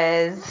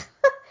 because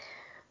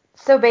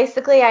so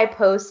basically I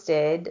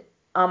posted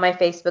on my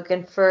Facebook,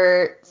 and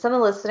for some of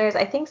the listeners,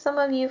 I think some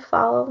of you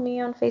follow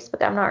me on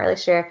Facebook, I'm not really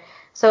sure,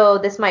 So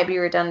this might be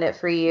redundant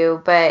for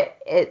you, but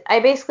I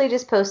basically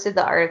just posted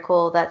the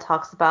article that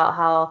talks about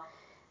how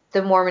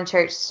the Mormon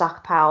Church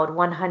stockpiled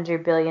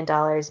 $100 billion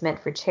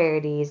meant for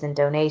charities and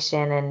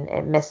donation, and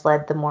it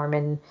misled the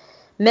Mormon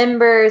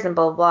members and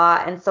blah,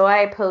 blah. And so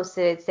I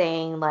posted it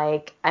saying,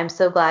 like, I'm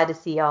so glad to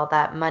see all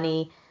that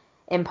money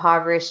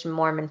impoverished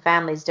Mormon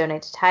families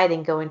donate to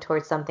tithing going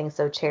towards something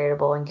so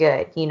charitable and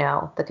good,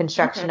 the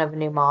construction of a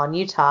new mall in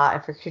Utah,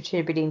 and for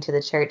contributing to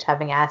the church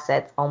having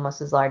assets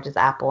almost as large as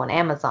Apple and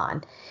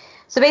Amazon.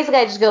 So basically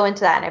I just go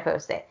into that and I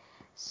post it.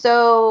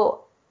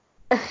 So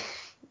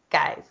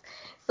guys,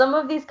 some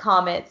of these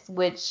comments,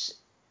 which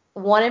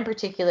one in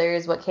particular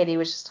is what Katie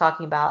was just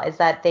talking about, is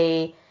that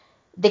they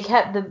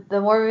kept the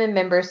Mormon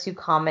members who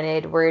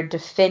commented were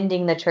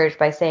defending the church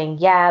by saying,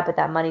 yeah, but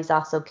that money's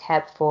also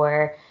kept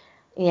for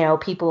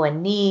people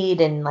in need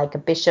and like a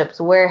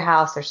bishop's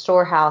warehouse or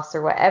storehouse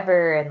or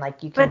whatever, and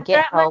like you can But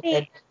get that help.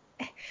 money,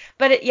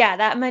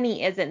 that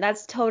money isn't.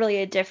 That's totally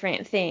a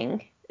different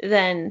thing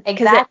than,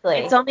 because Exactly.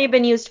 it's only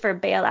been used for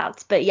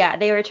bailouts. But yeah,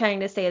 they were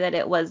trying to say that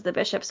it was the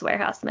bishop's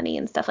warehouse money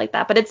and stuff like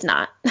that, but it's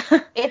not.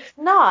 It's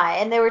not.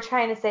 And they were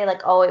trying to say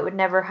like, oh, it would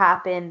never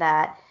happen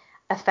that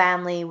a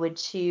family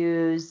would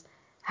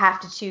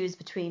have to choose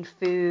between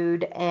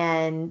food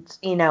and,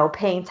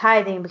 paying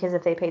tithing, because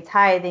if they pay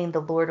tithing, the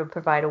Lord would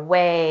provide a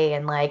way,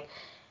 and like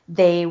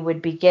they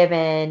would be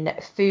given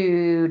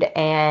food,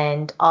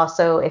 and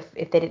also if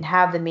they didn't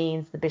have the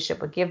means, the bishop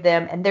would give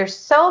them. And there's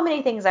so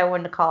many things I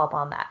wanted to call up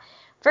on that.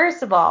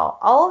 First of all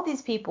of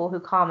these people who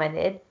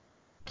commented,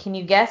 can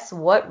you guess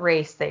what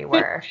race they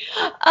were?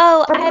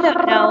 Oh, I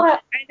don't know. Are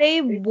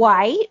they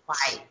white?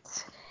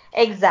 White.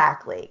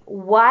 Exactly.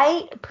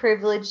 White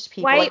privileged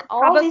people. White, Like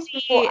all probably these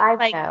people I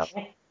like know.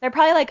 they're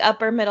probably like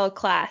upper middle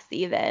class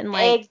even.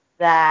 Like,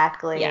 yeah.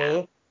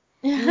 Exactly.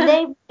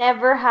 They've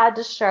never had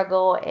to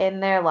struggle in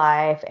their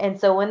life. And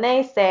so when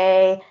they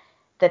say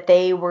that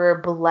they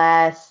were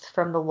blessed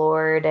from the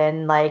Lord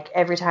and like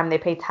every time they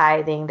pay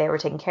tithing, they were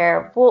taken care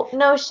of. Well,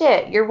 no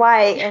shit. You're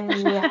white and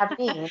you have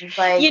means.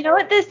 Like, You know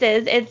what this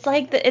is? It's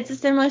like it's a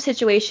similar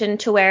situation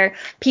to where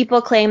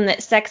people claim that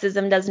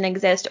sexism doesn't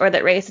exist or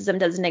that racism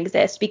doesn't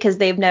exist because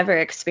they've never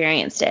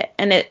experienced it.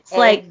 And it's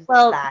like,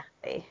 well,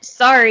 exactly.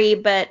 sorry,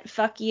 but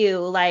fuck you.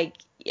 Like,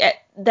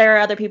 there are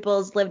other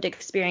people's lived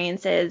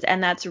experiences,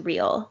 and that's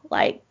real.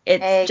 Like,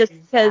 it's just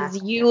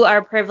because you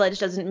are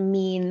privileged doesn't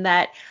mean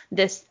that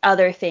this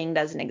other thing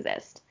doesn't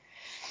exist.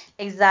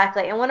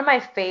 Exactly. And one of my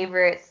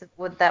favorites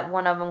with that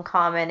one of them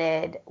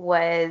commented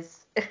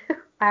was,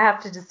 I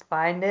have to just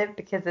find it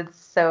because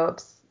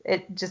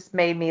it just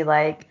made me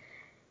like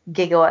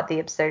giggle at the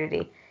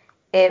absurdity.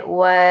 It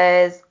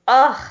was,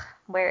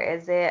 where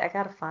is it? I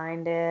gotta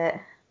find it.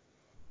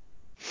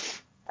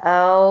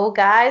 Oh,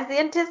 guys, the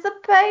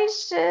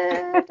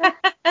anticipation.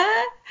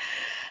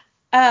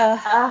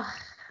 Ugh.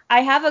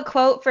 I have a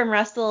quote from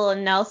Russell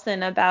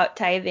Nelson about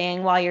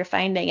tithing while you're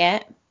finding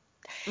it.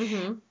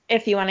 Mm-hmm.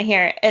 If you want to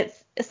hear it.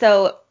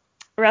 So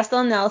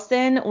Russell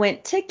Nelson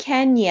went to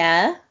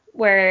Kenya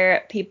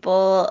where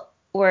people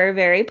were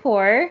very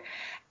poor,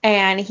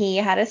 and he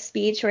had a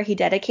speech where he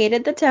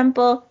dedicated the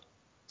temple,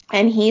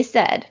 and he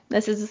said,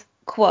 this is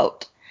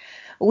quote,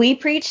 "We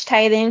preach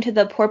tithing to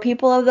the poor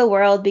people of the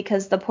world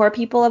because the poor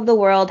people of the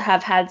world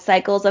have had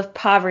cycles of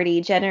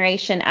poverty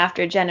generation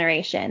after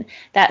generation.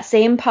 That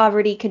same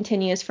poverty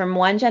continues from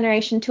one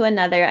generation to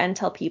another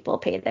until people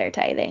pay their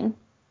tithing."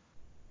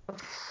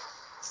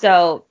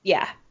 So,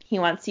 yeah, he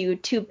wants you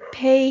to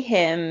pay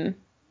him,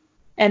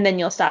 and then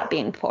you'll stop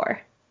being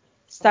poor.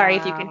 Sorry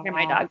if you can hear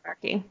my dog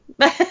barking.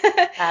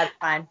 That's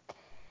fine.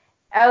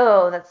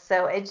 Oh,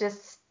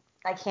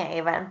 I can't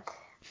even.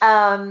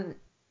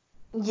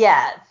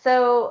 Yeah,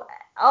 so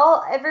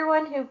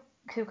everyone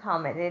who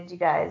commented, you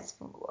guys,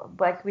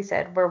 like we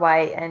said, were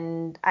white,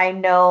 and I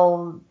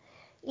know,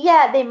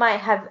 yeah, they might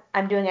have,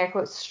 I'm doing air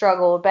quotes,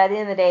 struggled, but at the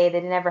end of the day, they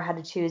never had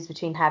to choose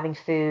between having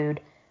food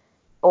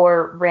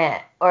or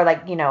rent or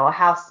like, a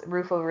house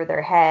roof over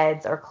their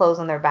heads or clothes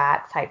on their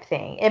backs type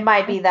thing. It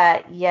might be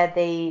that, yeah,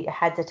 they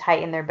had to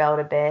tighten their belt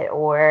a bit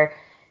or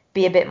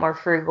be a bit more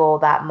frugal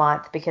that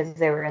month because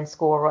they were in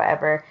school or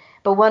whatever.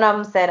 But one of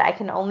them said, I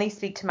can only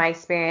speak to my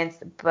experience,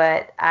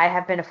 but I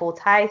have been a full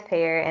tithe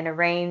payer in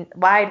a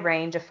wide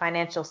range of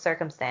financial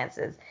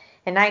circumstances.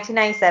 In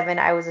 1997,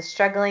 I was a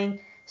struggling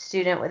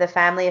student with a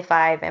family of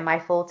 5, and my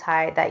full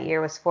tithe that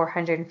year was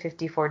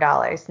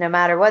 $454. No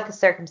matter what the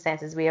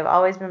circumstances, we have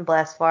always been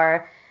blessed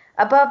far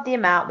above the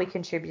amount we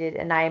contributed,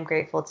 and I am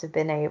grateful to have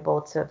been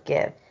able to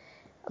give.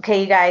 Okay,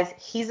 you guys,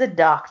 he's a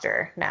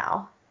doctor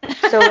now.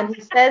 So when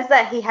he says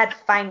that he had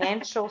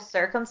financial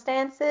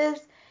circumstances,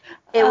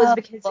 it was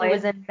because he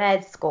was in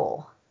med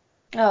school.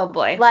 Oh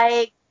boy.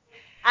 Like,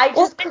 I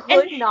just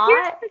could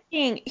not.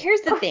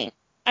 Here's the thing.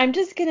 I'm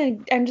just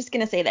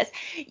gonna say this.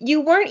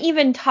 You weren't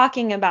even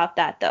talking about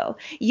that though.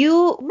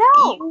 You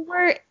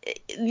were,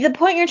 the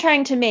point you're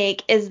trying to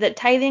make is that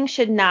tithing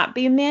should not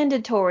be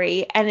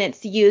mandatory, and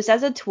it's used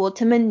as a tool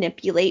to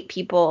manipulate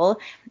people,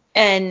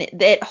 and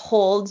it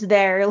holds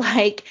their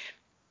like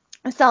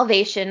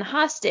salvation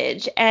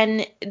hostage,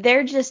 and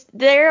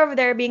they're over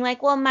there being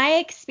like, well, my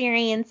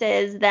experience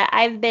is that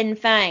I've been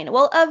fine.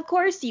 Well, of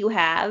course you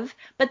have,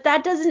 but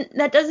that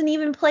doesn't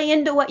even play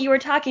into what you were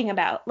talking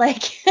about.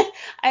 Like,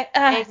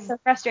 it's so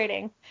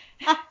frustrating.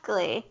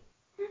 Exactly.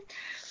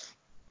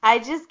 I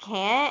just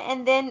can't.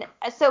 And then,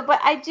 but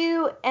I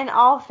do, in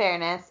all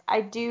fairness,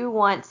 I do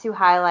want to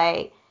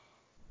highlight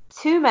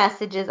two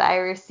messages I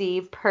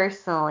received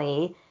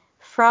personally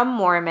from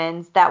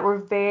Mormons that were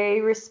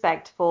very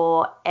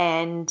respectful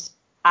and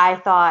I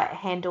thought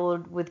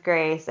handled with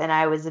grace. And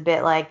I was a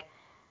bit like,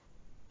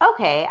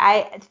 okay,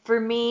 for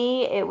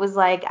me, it was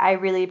like, I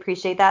really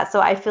appreciate that.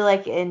 So I feel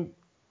like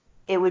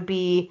it would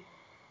be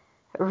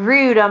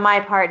rude on my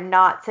part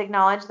not to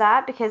acknowledge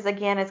that because,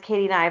 again, as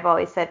Katie and I have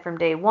always said from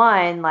day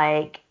one,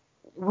 like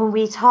when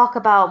we talk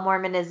about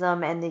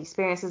Mormonism and the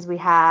experiences we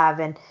have,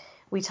 and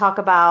we talk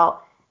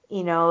about,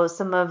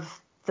 some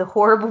of the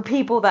horrible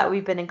people that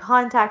we've been in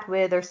contact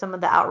with or some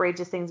of the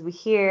outrageous things we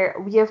hear,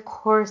 we of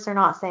course are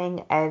not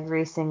saying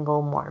every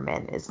single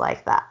Mormon is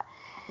like that.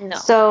 No.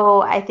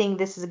 So I think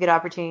this is a good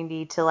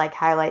opportunity to like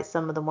highlight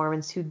some of the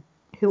Mormons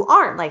who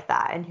aren't like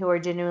that and who are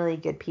genuinely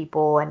good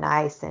people and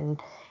nice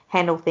and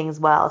handle things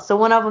well. So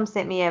one of them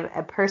sent me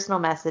a personal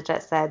message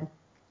that said,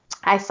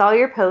 I saw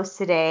your post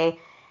today,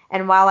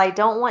 and while I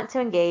don't want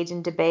to engage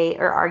in debate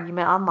or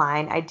argument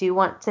online, I do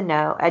want you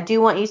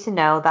to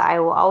know that I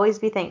will always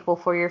be thankful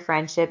for your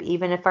friendship,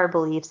 even if our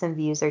beliefs and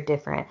views are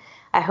different.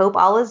 I hope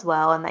all is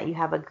well and that you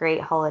have a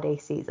great holiday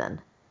season.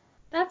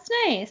 That's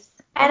nice.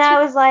 And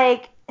I was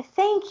like,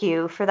 thank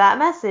you for that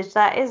message.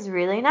 That is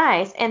really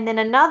nice. And then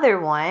another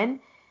one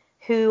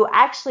who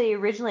actually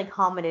originally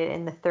commented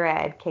in the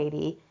thread,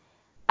 Katie,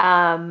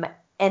 and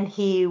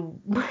he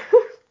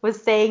was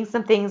saying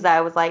some things that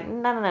I was like,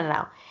 no, no, no,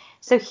 no.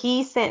 So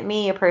he sent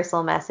me a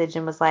personal message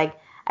and was like,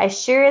 I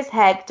sure as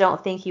heck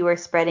don't think you are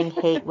spreading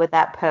hate with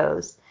that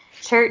post.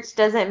 Church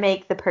doesn't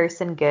make the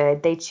person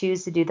good. They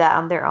choose to do that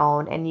on their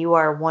own, and you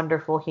are a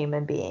wonderful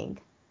human being.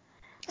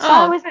 So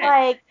I was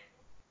like,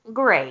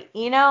 great.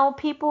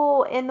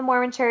 People in the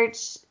Mormon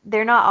church,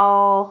 they're not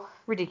all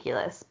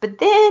ridiculous. But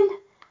then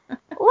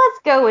let's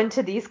go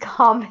into these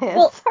comments.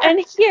 Well,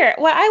 and here,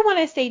 what I want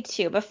to say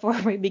too before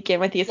we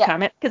begin with these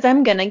comments, because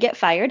I'm going to get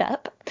fired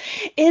up,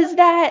 is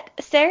that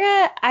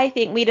Sarah, I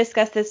think we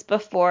discussed this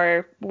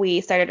before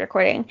we started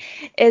recording,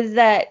 is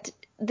that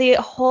the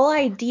whole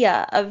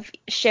idea of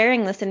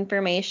sharing this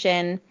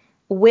information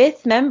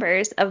with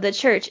members of the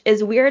church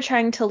is we're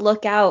trying to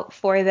look out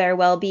for their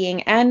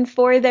well-being and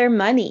for their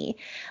money.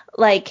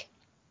 Like,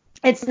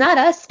 it's not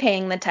us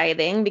paying the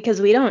tithing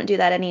because we don't do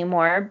that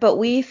anymore, but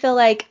we feel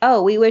like,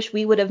 oh, we wish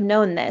we would have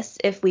known this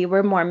if we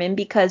were Mormon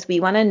because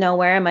we want to know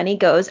where our money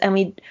goes and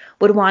we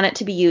would want it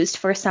to be used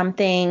for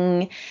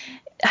something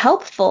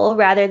helpful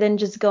rather than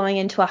just going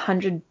into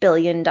 $100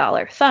 billion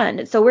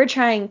fund. So we're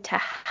trying to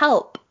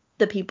help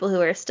the people who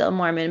are still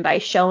Mormon by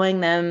showing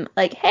them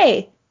like,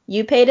 hey,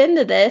 you paid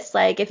into this.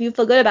 Like, if you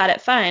feel good about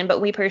it, fine,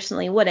 but we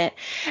personally wouldn't.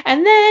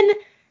 And then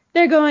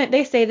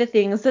they say the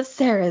things that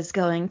Sarah's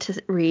going to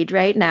read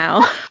right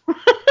now.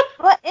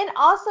 But, and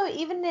also,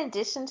 even in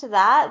addition to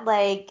that,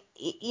 like,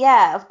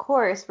 yeah, of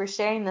course, we're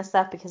sharing this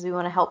stuff because we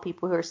want to help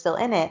people who are still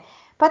in it.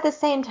 But at the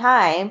same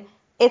time,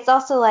 it's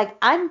also like,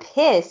 I'm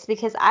pissed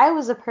because I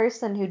was a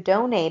person who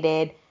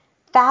donated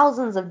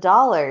thousands of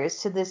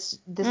dollars to this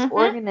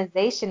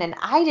organization and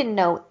I didn't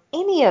know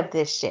any of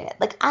this shit.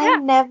 Like, I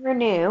never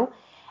knew.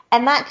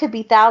 And that could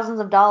be thousands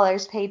of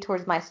dollars paid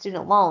towards my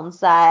student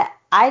loans that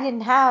I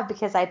didn't have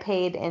because I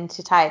paid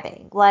into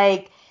tithing.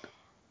 Like,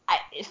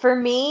 for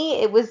me,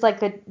 it was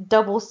like a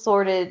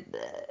double-bladed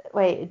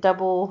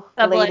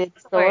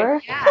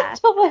sword. Yeah.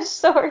 Double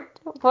sword.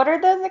 What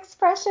are those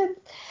expressions?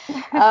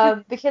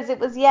 Because it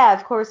was,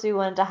 of course, we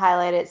wanted to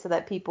highlight it so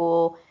that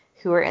people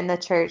who are in the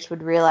church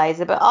would realize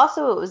it, but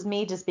also it was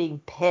me just being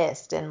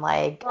pissed and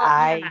like,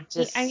 I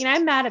mean,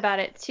 I'm mad about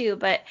it too,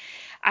 but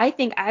I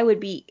think I would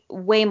be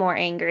way more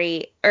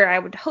angry, or I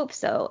would hope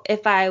so,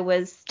 if I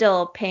was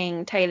still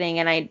paying tithing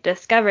and I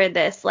discovered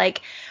this. Like,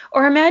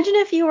 or imagine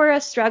if you were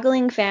a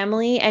struggling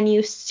family and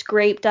you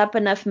scraped up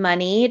enough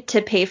money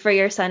to pay for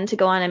your son to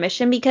go on a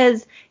mission,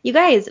 because you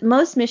guys,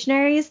 most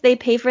missionaries, they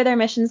pay for their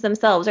missions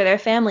themselves or their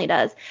family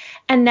does.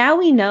 And now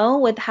we know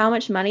with how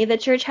much money the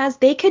church has,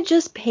 they could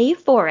just pay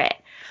for it.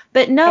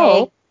 But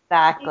no.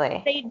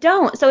 Exactly. They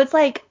don't. So it's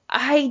like,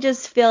 I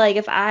just feel like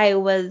if I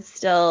was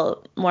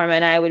still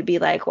Mormon, I would be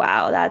like,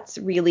 wow, that's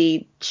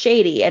really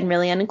shady and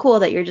really uncool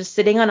that you're just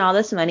sitting on all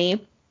this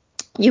money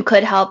you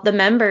could help the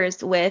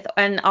members with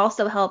and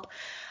also help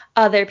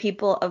other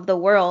people of the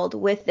world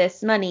with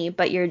this money,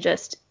 but you're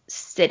just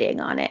sitting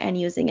on it and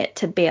using it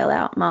to bail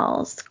out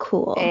malls.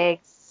 Cool.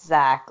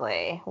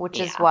 Exactly. Which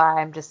is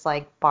why I'm just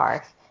like,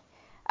 barf.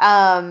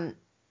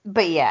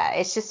 But yeah,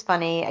 it's just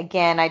funny.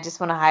 Again, I just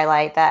want to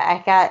highlight that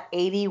I got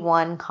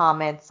 81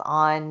 comments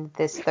on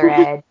this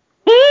thread,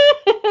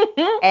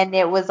 and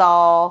it was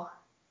all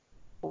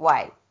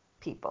white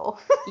people.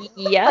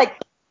 Yep. Like,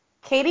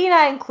 Katie and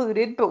I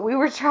included, but we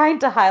were trying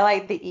to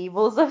highlight the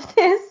evils of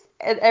this,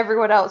 and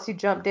everyone else who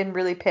jumped in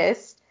really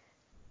pissed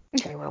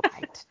They were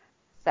white.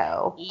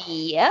 So,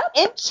 Yep.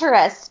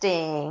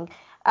 interesting.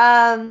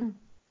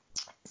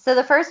 So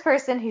the first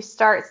person who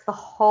starts the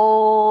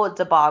whole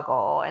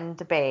debacle and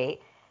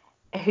debate,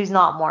 who's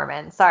not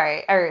Mormon,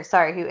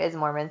 who is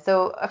Mormon.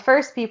 So at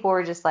first people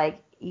were just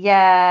like,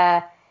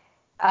 yeah,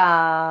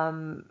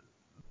 um,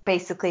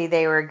 basically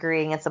they were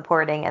agreeing and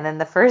supporting, and then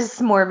the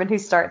first Mormon who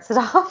starts it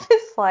off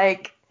is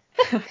like,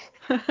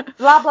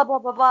 blah, blah, blah,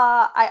 blah,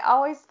 blah. I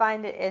always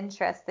find it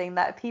interesting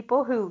that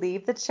people who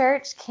leave the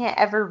church can't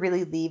ever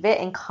really leave it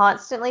and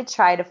constantly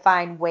try to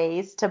find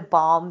ways to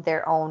balm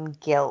their own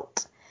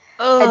guilt.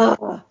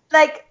 Ugh.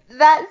 Like,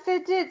 that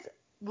sentence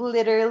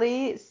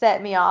literally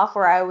set me off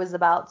where I was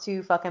about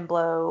to fucking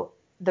blow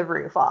the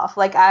roof off.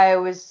 Like, I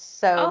was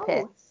so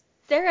pissed. Oh,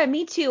 Sarah,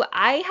 me too.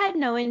 I had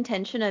no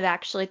intention of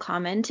actually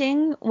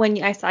commenting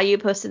when I saw you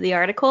posted the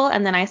article,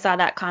 and then I saw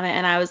that comment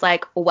and I was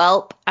like,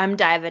 "Welp, I'm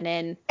diving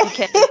in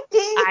because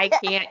I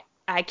can't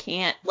I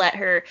can't let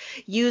her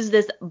use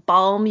this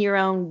balm your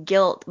own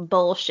guilt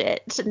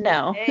bullshit."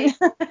 No.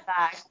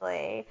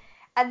 Exactly.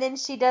 And then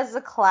she does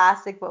the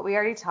classic, what we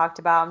already talked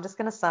about. I'm just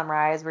going to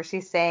summarize, where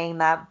she's saying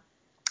that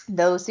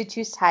those who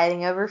choose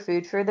tithing over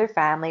food for their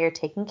family are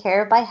taken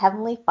care of by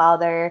Heavenly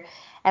Father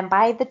and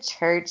by the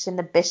church and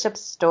the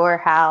bishop's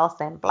storehouse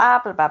and blah,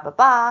 blah, blah, blah,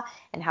 blah.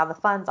 And how the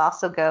funds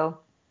also go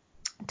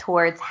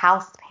towards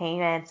house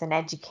payments and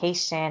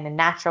education and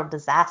natural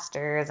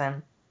disasters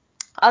and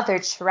other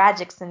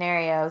tragic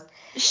scenarios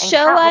and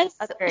Show countless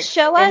us other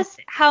show expenses. us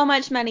how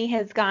much money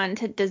has gone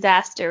to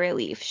disaster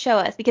relief. Show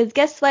us because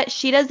guess what?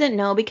 She doesn't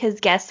know because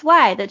guess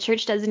why? The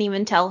church doesn't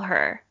even tell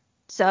her.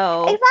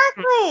 So,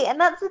 Exactly. And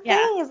that's the yeah.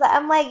 thing is that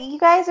I'm like, you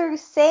guys are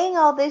saying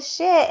all this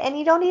shit and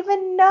you don't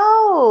even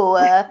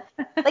know.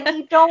 Like,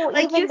 you don't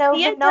Like even you know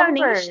see the a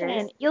numbers.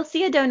 donation, you'll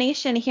see a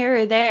donation here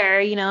or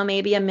there,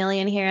 maybe a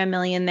million here, a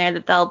million there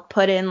that they'll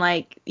put in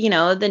like,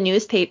 the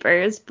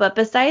newspapers. But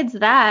besides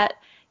that,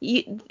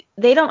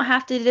 they don't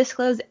have to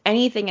disclose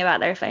anything about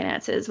their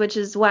finances, which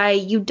is why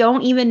you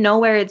don't even know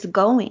where it's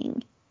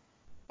going.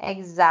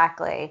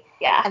 Exactly.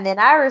 Yeah. And then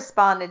I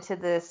responded to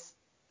this,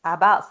 I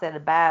about said a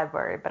bad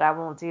word, but I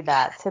won't do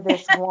that, to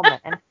this woman.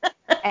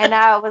 And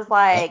I was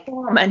like,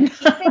 Woman.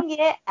 keeping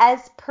it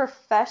as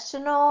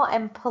professional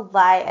and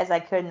polite as I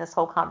could in this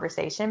whole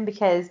conversation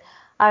because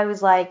I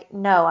was like,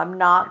 no, I'm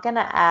not going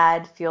to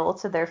add fuel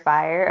to their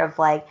fire of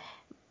like,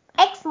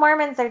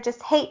 ex-Mormons are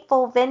just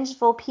hateful,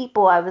 vengeful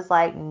people. I was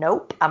like,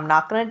 nope, I'm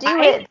not going to do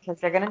I it because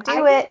they're going to I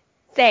do it.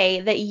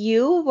 say that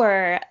you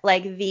were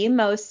like the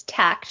most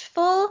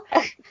tactful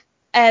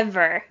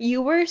ever.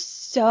 You were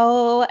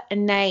so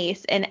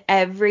nice in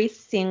every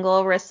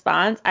single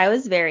response. I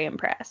was very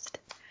impressed.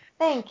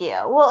 Thank you.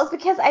 Well, it's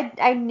because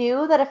I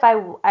knew that if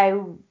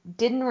I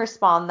didn't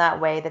respond that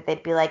way, that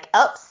they'd be like,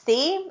 oh,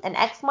 see, an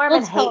Well,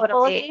 ex-Mormon hateful as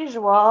totally.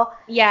 usual.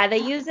 Yeah, they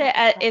use it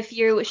if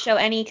you show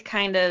any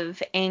kind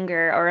of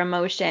anger or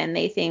emotion,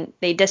 they think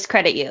they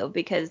discredit you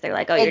because they're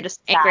like, oh, you're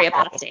just angry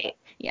Exactly. apostate.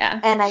 Yeah.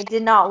 And I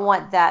did not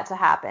want that to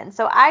happen.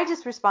 So I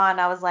just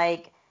respond. I was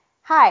like,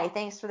 hi,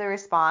 thanks for the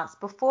response.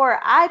 Before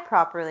I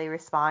properly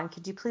respond,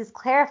 could you please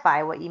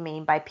clarify what you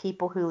mean by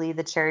people who leave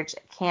the church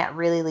can't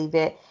really leave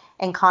it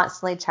and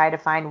constantly try to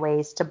find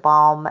ways to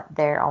balm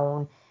their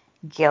own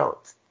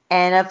guilt?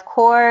 And of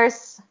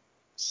course,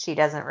 she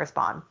doesn't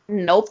respond.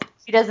 Nope.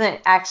 She doesn't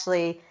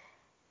actually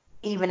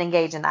even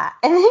engage in that.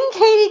 And then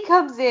Katie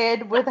comes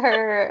in with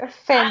her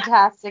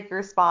fantastic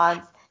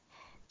response,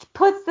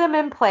 puts them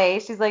in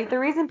place. She's like, the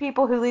reason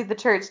people who leave the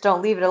church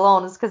don't leave it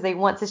alone is because they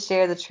want to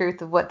share the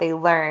truth of what they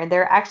learned.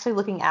 They're actually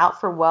looking out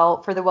for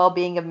the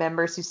well-being of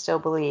members who still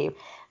believe.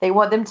 They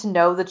want them to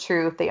know the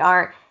truth. They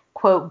aren't,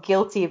 quote,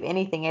 guilty of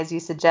anything, as you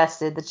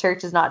suggested. The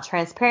church is not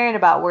transparent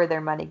about where their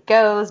money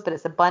goes, but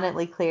it's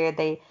abundantly clear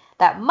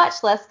that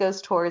much less goes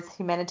towards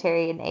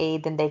humanitarian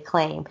aid than they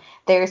claim.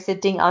 They're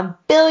sitting on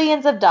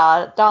billions of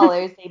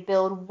dollars. They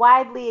build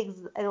widely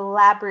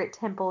elaborate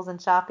temples and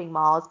shopping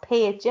malls,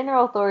 pay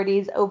general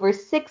authorities over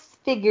 6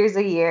 figures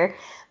a year.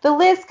 The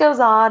list goes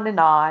on and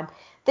on.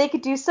 They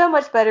could do so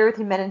much better with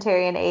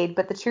humanitarian aid,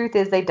 but the truth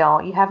is they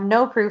don't. You have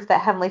no proof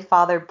that Heavenly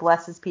Father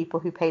blesses people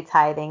who pay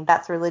tithing.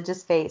 That's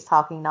religious faith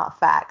talking, not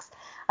facts.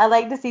 I'd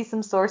like to see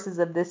some sources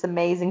of this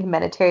amazing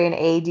humanitarian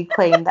aid you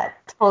claim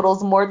that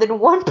totals more than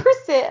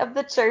 1% of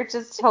the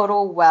church's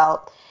total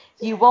wealth.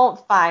 You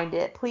won't find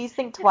it. Please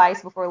think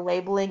twice before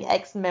labeling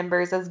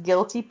ex-members as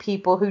guilty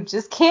people who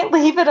just can't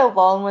leave it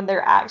alone when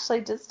they're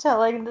actually just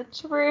telling the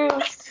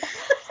truth.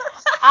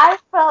 I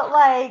felt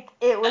like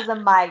it was a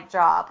mic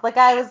drop. Like,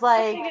 I was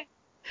like,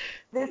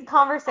 this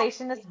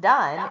conversation is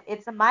done.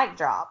 It's a mic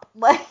drop.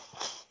 Like,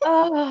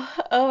 Oh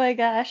my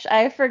gosh.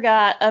 I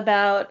forgot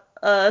about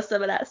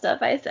some of that stuff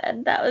I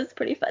said. That was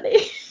pretty funny.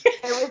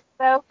 it was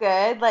so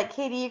good. Like,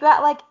 Katie, you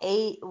got like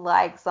 8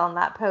 likes on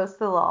that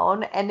post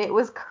alone, and it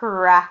was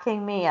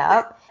cracking me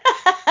up.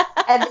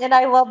 And then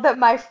I love that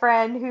my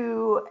friend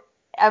who,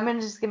 I'm going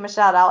to just give him a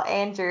shout out,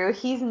 Andrew,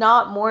 he's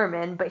not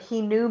Mormon, but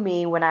he knew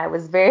me when I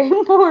was very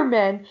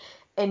Mormon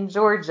in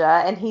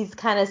Georgia, and he's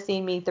kind of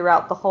seen me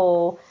throughout the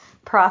whole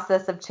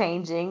process of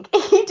changing.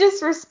 He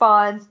just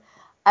responds,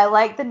 I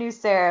like the new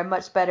Sarah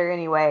much better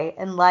anyway.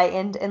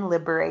 Enlightened and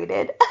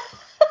liberated.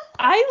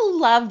 I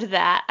loved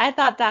that. I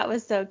thought that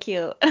was so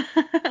cute.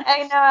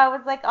 I know. I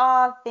was like,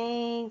 oh,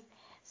 thanks.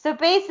 So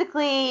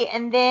basically,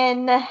 and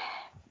then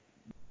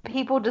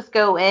people just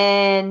go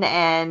in,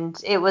 and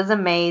it was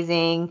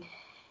amazing.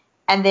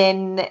 And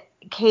then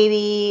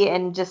Katie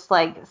and just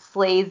like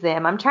slays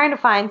them. I'm trying to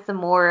find some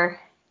more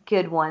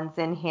good ones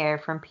in here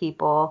from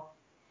people.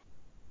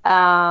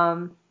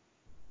 Um,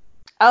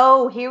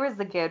 oh, here was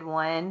a good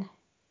one.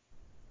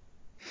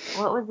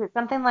 What was it?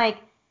 Something like,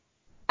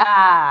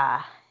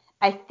 ah,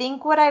 I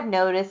think what I've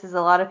noticed is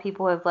a lot of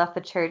people who have left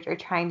the church are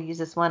trying to use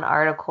this one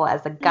article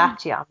as a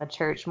gotcha on the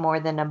church more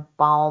than a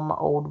balm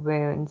old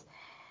wounds.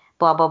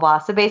 Blah blah blah.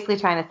 So basically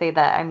trying to say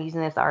that I'm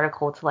using this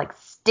article to like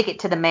stick it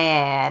to the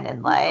man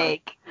and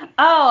like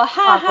Oh,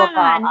 ha blah blah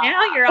ha. blah.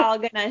 Now you're all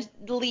gonna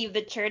leave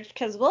the church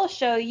because we'll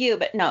show you.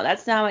 But no,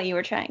 that's not what you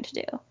were trying to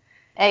do.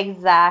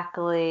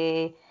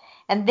 Exactly.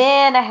 And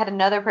then I had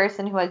another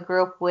person who I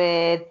grew up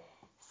with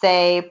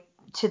say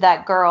to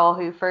that girl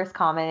who first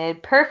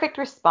commented, perfect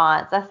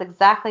response. That's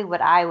exactly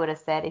what I would have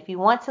said. If you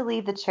want to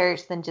leave the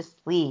church, then just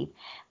leave.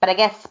 But I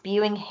guess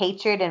spewing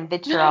hatred and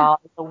vitriol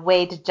is a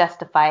way to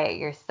justify it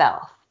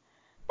yourself.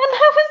 And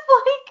I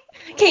was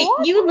like, Okay,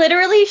 what? you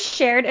literally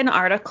shared an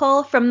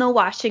article from the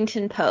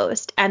Washington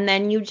Post, and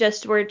then you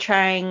just were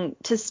trying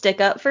to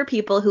stick up for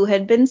people who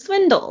had been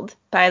swindled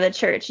by the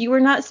church. You were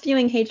not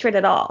spewing hatred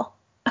at all.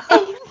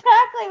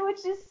 Exactly,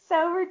 which is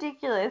so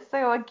ridiculous.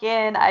 So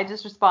again, I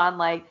just respond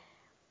like,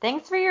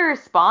 thanks for your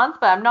response,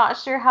 but I'm not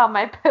sure how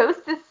my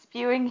post is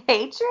spewing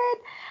hatred.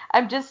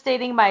 I'm just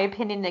stating my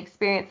opinion and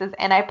experiences,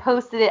 and I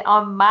posted it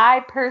on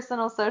my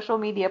personal social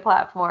media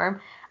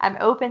platform. I'm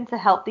open to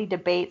healthy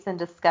debates and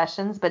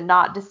discussions, but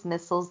not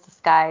dismissals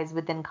disguised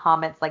within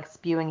comments like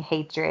spewing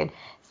hatred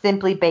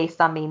simply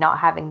based on me not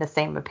having the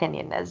same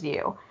opinion as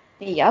you.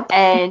 Yep.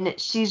 And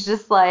she's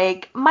just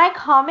like, my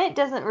comment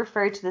doesn't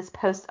refer to this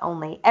post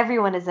only.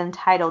 Everyone is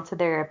entitled to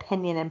their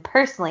opinion, and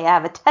personally, I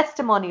have a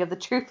testimony of the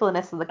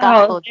truthfulness of the Oh,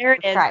 gospel of there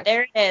it Jesus is. Christ.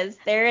 There it is.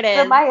 There it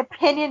So is. my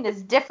opinion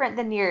is different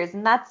than yours,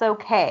 and that's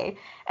okay.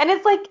 And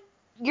it's like,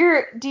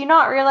 do you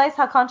not realize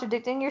how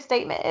contradicting your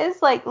statement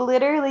is? Like,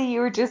 literally,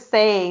 you were just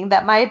saying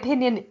that my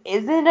opinion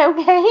isn't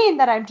okay and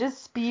that I'm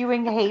just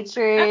spewing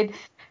hatred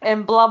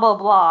and blah, blah,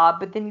 blah.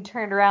 But then you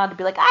turned around to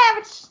be like, I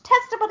have a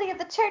testimony of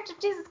the Church of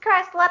Jesus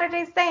Christ of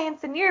Latter-day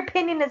Saints, and your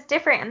opinion is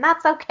different, and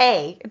that's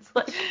okay. It's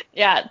like,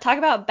 Yeah, talk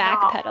about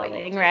not what you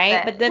backpedaling, just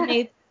right? But then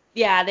said.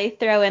 they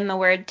throw in the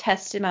word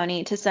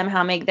testimony to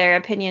somehow make their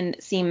opinion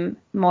seem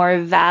more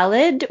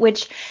valid,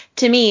 which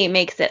to me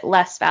makes it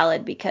less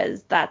valid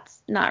because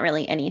that's not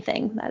really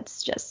anything.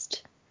 That's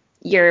just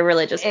your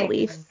religious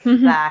belief.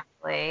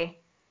 Exactly.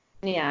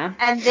 Yeah.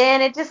 And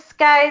then it just,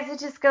 guys, it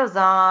just goes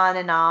on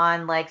and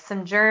on. Like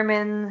some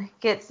German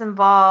gets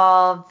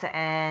involved,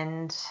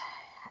 and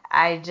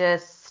I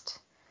just,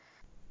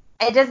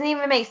 it doesn't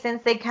even make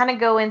sense. They kind of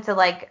go into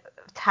like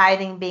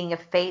tithing being a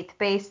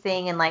faith-based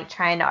thing and like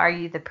trying to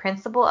argue the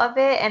principle of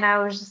it. And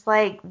I was just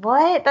like,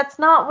 what? That's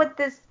not what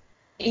this,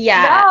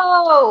 Yeah.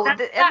 no.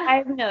 That's what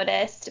I've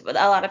noticed with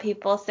a lot of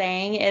people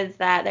saying is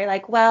that they're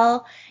like,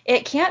 well,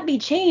 it can't be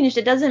changed.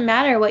 It doesn't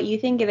matter what you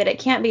think of it. It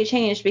can't be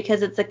changed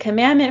because it's a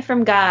commandment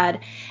from God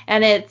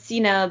and it's,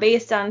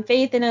 based on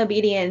faith and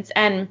obedience.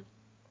 And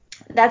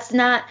that's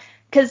not,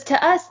 because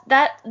to us,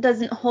 that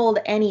doesn't hold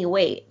any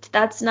weight.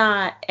 That's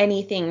not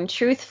anything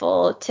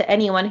truthful to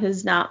anyone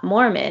who's not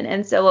Mormon.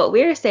 And so what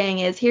we're saying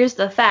is here's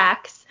the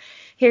facts.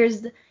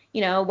 Here's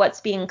what's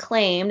being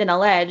claimed and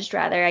alleged,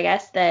 rather, I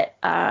guess, that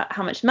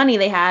how much money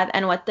they have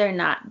and what they're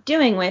not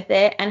doing with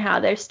it and how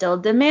they're still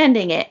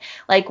demanding it.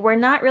 Like, we're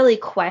not really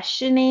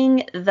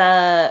questioning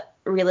the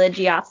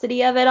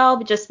religiosity of it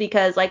all, just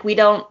because, like, we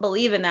don't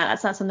believe in that.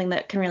 That's not something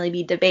that can really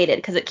be debated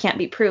because it can't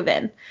be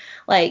proven.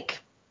 Like,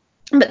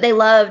 but they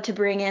love to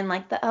bring in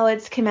like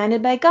it's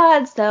commanded by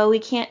God, so we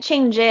can't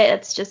change it.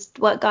 It's just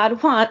what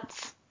God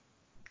wants.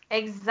 Oh,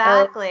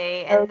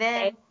 Exactly. And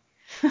okay.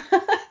 then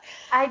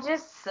I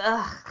just,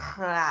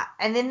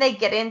 and then they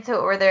get into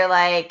it where they're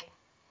like,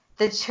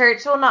 the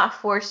church will not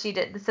force you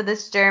to, so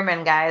this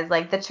German guy is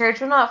like, the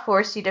church will not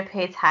force you to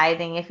pay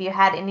tithing. If you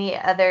had any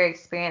other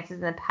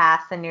experiences in the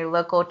past and your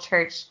local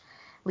church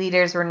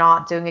leaders were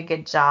not doing a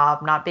good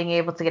job, not being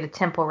able to get a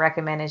temple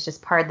recommend is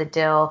just part of the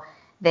deal,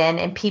 then,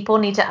 and people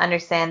need to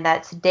understand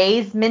that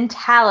today's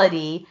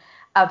mentality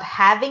of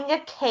having a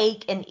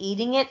cake and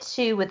eating it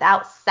too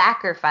without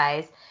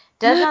sacrifice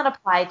does not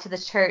apply to the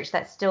church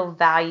that still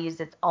values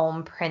its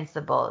own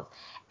principles.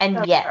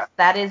 And yes,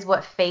 that is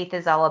what faith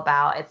is all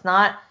about.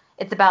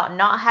 It's about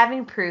not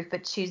having proof,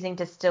 but choosing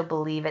to still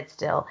believe it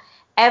still.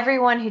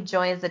 Everyone who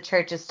joins the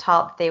church is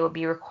taught that they will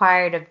be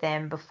required of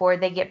them before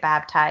they get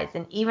baptized,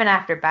 and even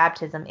after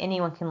baptism,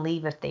 anyone can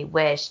leave if they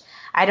wish.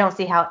 I don't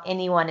see how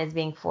anyone is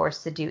being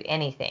forced to do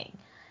anything.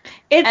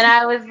 It's And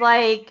I was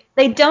like,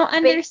 they don't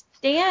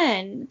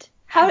understand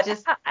I how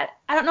just, I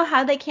don't know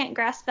how they can't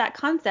grasp that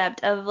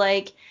concept of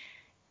like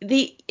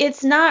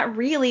it's not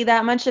really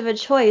that much of a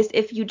choice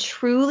if you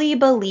truly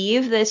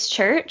believe this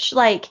church.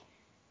 Like,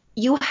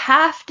 you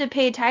have to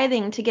pay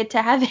tithing to get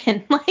to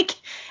heaven. Like,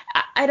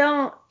 I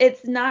don't,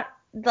 it's not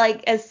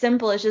like as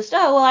simple as just,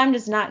 oh, well, I'm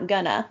just not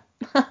gonna.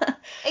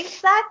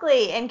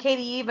 Exactly. And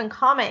Katie, you even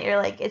comment, you're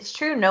like, it's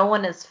true, no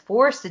one is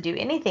forced to do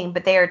anything,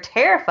 but they are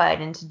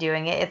terrified into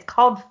doing it. It's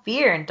called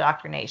fear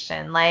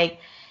indoctrination. Like,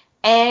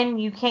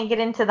 and you can't get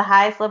into the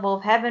highest level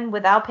of heaven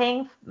without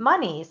paying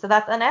money. So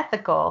that's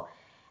unethical.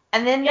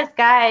 And then Yeah. this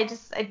guy,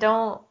 I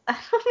don't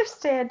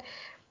understand.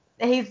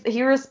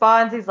 He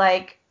responds, he's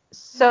like,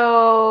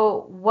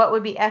 so what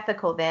would be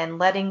ethical then?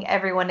 Letting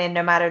everyone in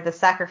no matter the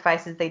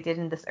sacrifices they did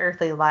in this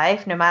earthly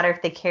life, no matter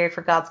if they cared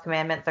for God's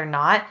commandments or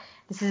not.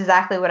 This is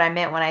exactly what I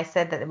meant when I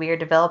said that we are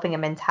developing a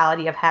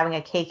mentality of having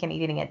a cake and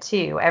eating it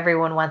too.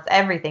 Everyone wants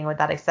everything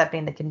without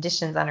accepting the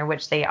conditions under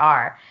which they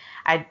are.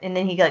 And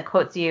then he like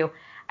quotes you,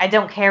 I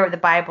don't care what the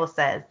Bible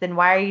says. Then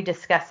why are you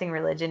discussing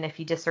religion if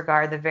you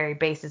disregard the very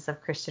basis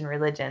of Christian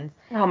religions?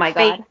 Oh my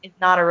Faith God. is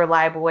not a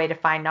reliable way to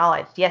find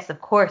knowledge. Yes,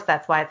 of course,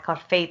 that's why it's called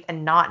faith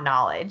and not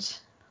knowledge.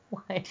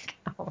 Like,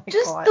 oh my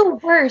Just God. the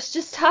worst.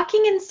 Just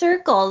talking in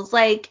circles.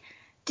 Like,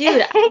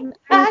 dude,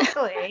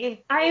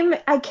 Exactly.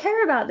 I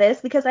care about this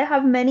because I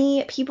have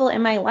many people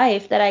in my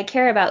life that I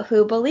care about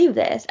who believe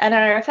this and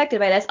are affected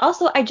by this.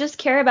 Also, I just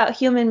care about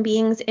human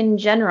beings in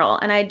general,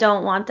 and I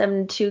don't want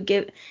them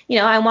to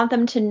I want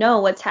them to know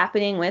what's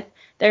happening with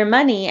their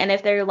money, and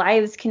if their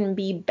lives can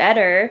be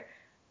better,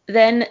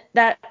 then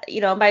that,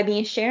 by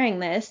me sharing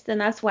this, then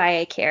that's why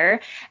I care.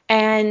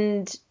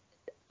 And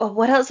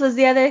what else was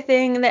the other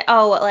thing that,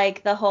 oh,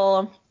 like the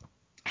whole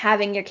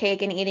having your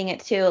cake and eating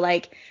it too,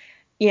 like,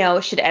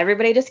 should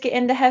everybody just get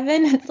into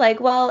heaven? It's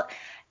like, well,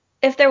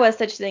 if there was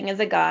such thing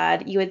as a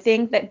God, you would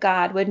think that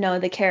God would know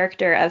the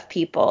character of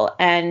people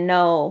and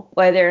know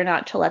whether or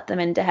not to let them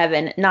into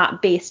heaven,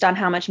 not based on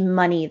how much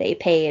money they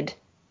paid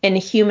in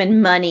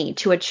human money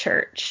to a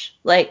church.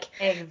 Like,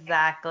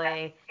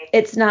 Exactly.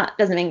 it's not,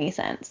 doesn't make any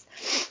sense.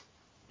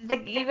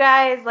 Like, you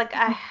guys, like,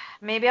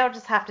 maybe I'll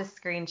just have to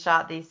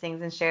screenshot these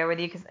things and share with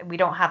you because we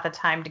don't have the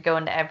time to go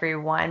into every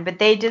one. But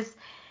they just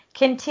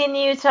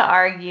continue to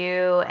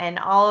argue, and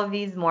all of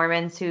these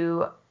Mormons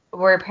who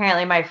were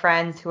apparently my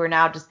friends who are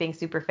now just being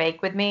super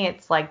fake with me.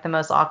 It's like the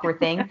most awkward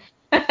thing.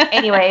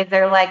 Anyways,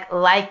 they're like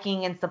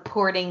liking and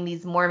supporting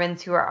these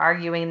Mormons who are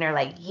arguing. And they're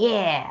like,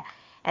 yeah.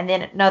 And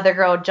then another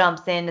girl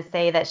jumps in to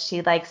say that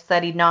she like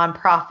studied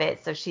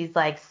nonprofit, so she's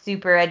like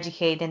super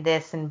educated in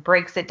this and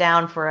breaks it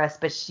down for us,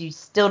 but she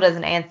still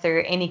doesn't answer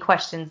any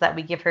questions that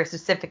we give her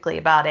specifically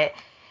about it.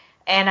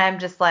 And I'm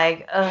just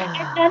like, And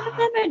none of ugh.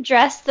 them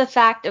address the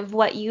fact of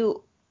what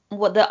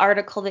the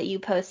article that you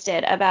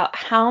posted about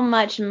how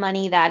much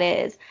money that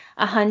is.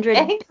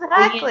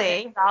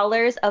 Exactly. $100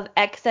 billion of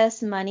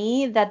excess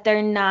money that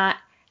they're not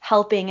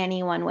helping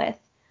anyone with.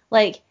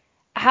 Like,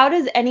 how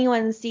does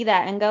anyone see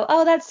that and go,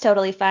 oh, that's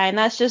totally fine.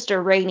 That's just a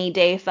rainy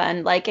day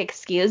fund. Like,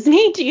 excuse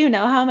me, do you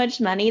know how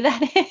much money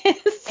that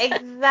is?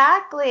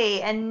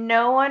 Exactly. And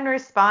no one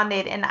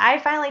responded. And I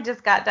finally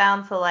just got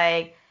down to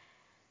like,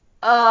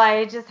 oh,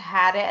 I just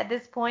had it at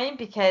this point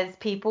because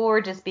people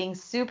were just being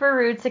super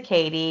rude to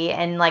Katie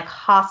and like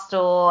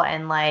hostile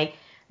and like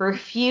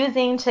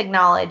refusing to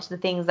acknowledge the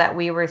things that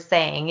we were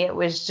saying. It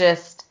was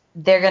just,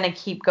 they're going to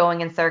keep going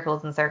in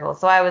circles and circles.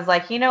 So I was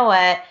like, you know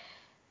what?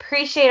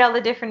 Appreciate all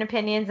the different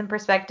opinions and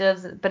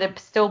perspectives, but it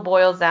still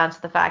boils down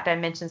to the fact I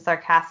mentioned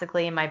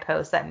sarcastically in my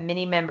post that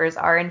many members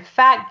are in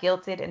fact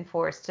guilted and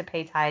forced to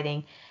pay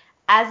tithing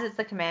as it's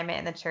the commandment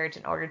in the church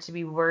in order to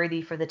be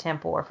worthy for the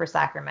temple or for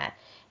sacrament.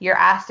 You're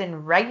asked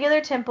in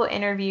regular temple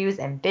interviews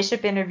and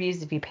bishop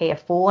interviews if you pay a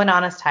full and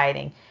honest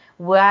tithing.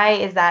 Why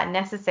is that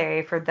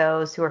necessary for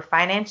those who are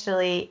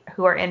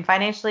in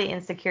financially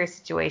insecure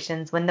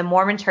situations when the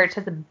Mormon church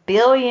has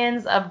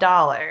billions of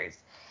dollars?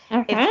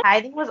 If Mm-hmm.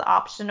 tithing was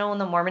optional in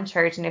the Mormon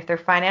church and if their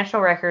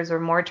financial records were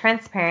more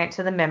transparent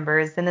to the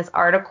members, then this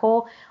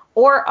article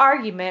or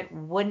argument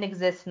wouldn't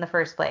exist in the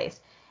first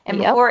place. And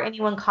Yep. before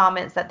anyone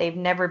comments that they've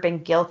never been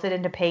guilted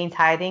into paying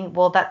tithing,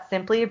 well, that's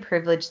simply a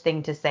privileged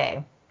thing to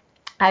say.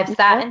 I've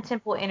sat Yep. in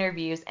temple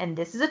interviews, and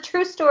this is a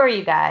true story,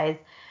 you guys,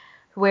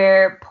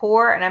 where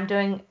poor, and I'm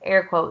doing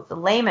air quotes,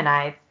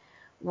 Lamanites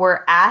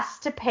were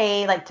asked to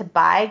pay, like to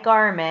buy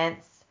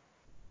garments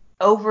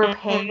over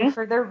paying Mm-hmm.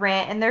 for their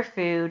rent and their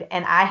food.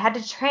 And I had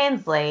to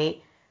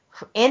translate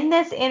in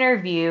this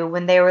interview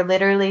when they were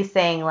literally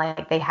saying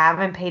like they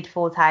haven't paid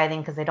full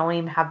tithing because they don't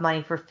even have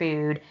money for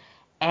food.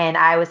 And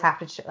I was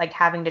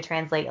having to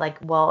translate like,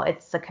 well,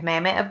 it's a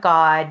commandment of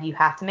God. You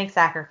have to make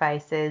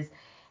sacrifices.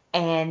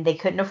 And they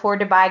couldn't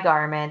afford to buy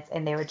garments,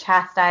 and they were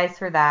chastised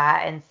for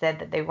that and said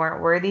that they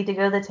weren't worthy to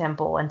go to the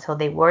temple until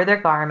they wore their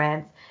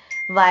garments.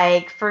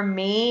 Like for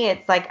me,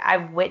 it's like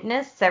I've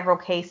witnessed several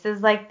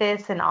cases like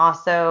this, and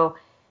also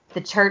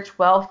the church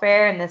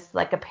welfare and this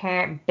like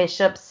apparent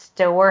bishop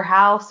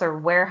storehouse or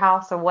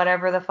warehouse or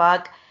whatever the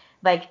fuck.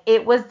 Like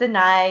it was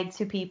denied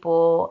to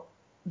people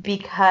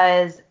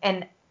because,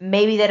 and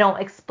maybe they don't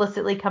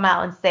explicitly come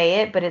out and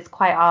say it, but it's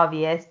quite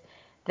obvious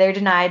they're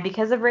denied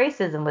because of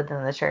racism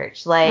within the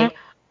church. Like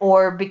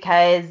or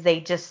because they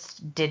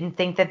just didn't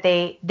think that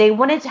they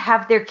wanted to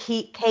have their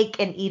cake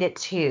and eat it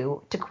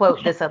too, to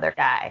quote this other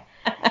guy.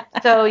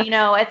 So,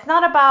 it's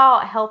not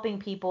about helping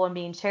people and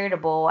being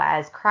charitable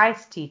as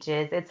Christ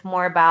teaches. It's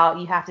more about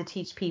you have to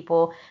teach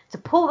people to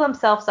pull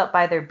themselves up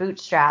by their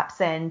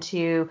bootstraps and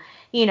to,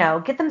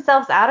 get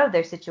themselves out of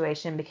their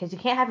situation, because you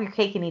can't have your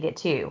cake and eat it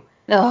too.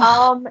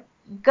 Ugh.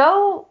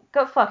 Go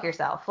fuck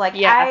yourself. Like,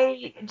 Yeah.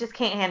 I just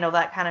can't handle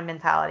that kind of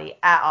mentality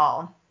at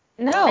all.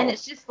 No. And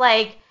it's just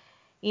like,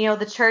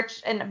 the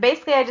church, and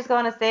basically I just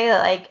want to say that,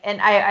 like,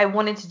 and I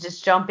wanted to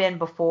just jump in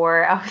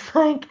before I was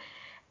like,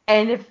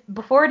 and if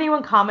before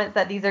anyone comments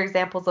that these are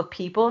examples of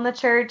people in the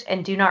church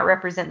and do not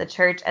represent the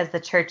church as the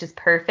church is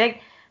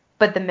perfect,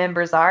 but the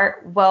members are,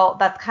 well,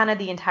 that's kind of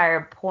the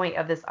entire point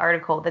of this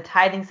article. The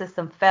tithing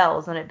system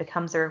fails when it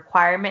becomes a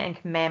requirement and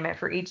commandment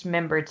for each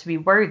member to be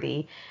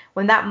worthy,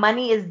 when that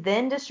money is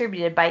then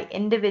distributed by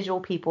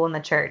individual people in the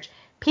church.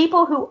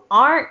 People who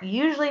aren't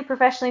usually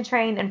professionally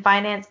trained in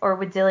finance or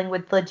with dealing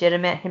with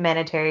legitimate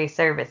humanitarian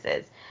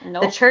services.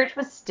 Nope. The church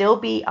would still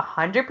be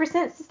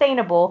 100%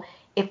 sustainable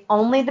if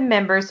only the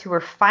members who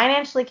were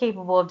financially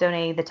capable of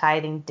donating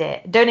tithing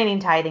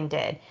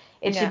did.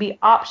 It should be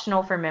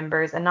optional for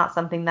members and not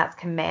something that's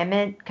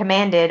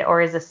commanded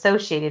or is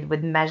associated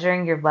with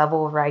measuring your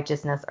level of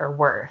righteousness or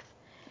worth.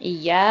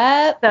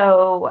 Yep.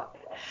 So,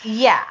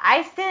 yeah,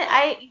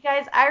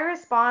 I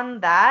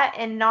respond that,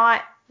 and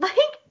not, like,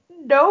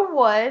 no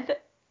one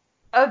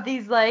of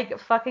these, like,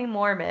 fucking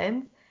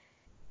Mormons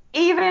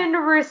even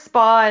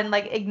respond,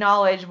 like,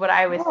 acknowledge what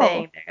I was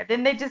saying there.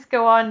 Then they just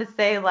go on to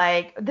say,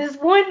 like, this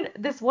one,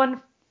 oh,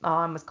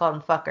 I almost called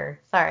him fucker.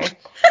 Sorry.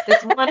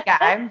 This one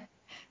guy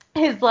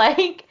is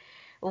like,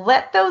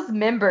 let those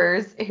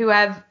members who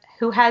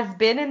has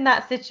been in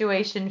that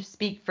situation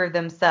speak for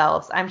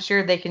themselves. I'm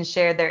sure they can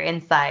share their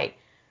insight.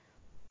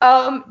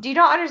 Do you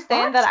not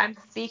understand that I'm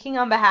speaking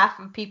on behalf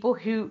of people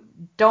who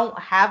don't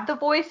have the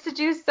voice to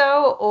do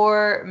so,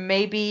 or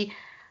maybe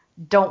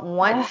don't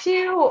want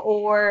to,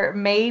 or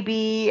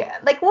maybe,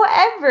 like,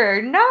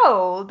 whatever?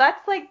 No,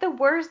 that's, like, the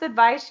worst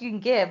advice you can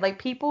give. Like,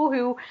 people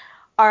who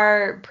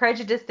are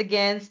prejudiced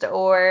against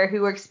or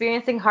who are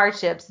experiencing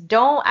hardships,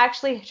 don't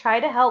actually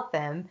try to help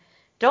them.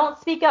 Don't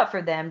speak up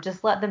for them.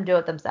 Just let them do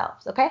it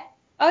themselves, okay?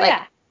 Oh, like,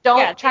 yeah.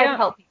 Don't try to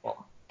help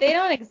people. They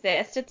don't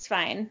exist. It's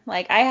fine.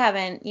 Like, I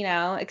haven't,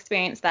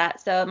 experienced that,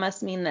 so it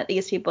must mean that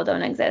these people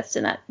don't exist,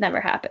 and that never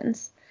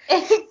happens.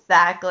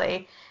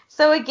 Exactly.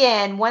 So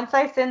again, once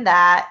I send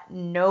that,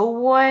 no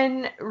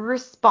one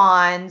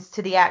responds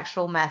to the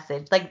actual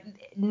message. Like,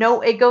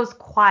 no, it goes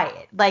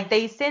quiet. Like,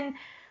 they send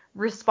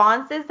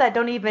responses that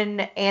don't even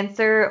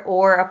answer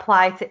or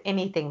apply to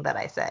anything that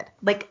I said.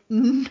 Like,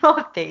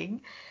 nothing.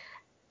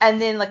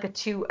 And then, like,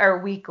 a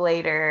week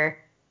later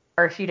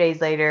or a few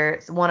days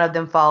later, one of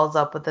them follows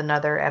up with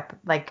another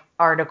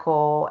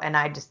article, and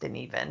I just didn't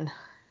read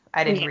it.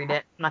 I'm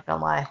not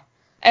gonna lie.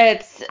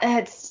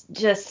 It's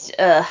just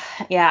yeah,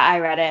 I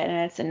read it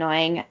and it's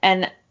annoying,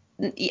 and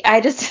the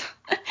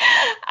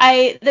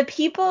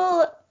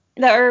people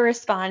that are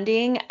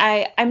responding,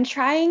 I'm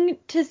trying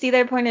to see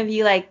their point of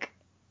view, like,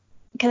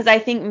 because I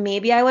think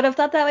maybe I would have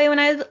thought that way when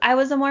I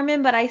was a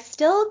Mormon, but I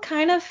still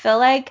kind of feel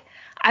like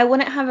I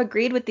wouldn't have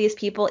agreed with these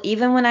people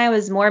even when I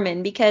was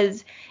Mormon,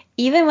 because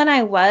even when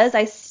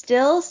I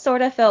still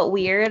sort of felt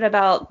weird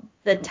about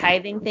the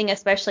tithing thing,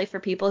 especially for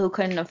people who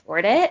couldn't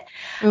afford it.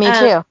 Me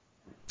too.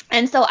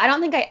 And so I don't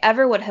think I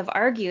ever would have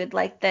argued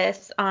like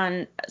this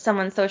on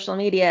someone's social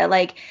media.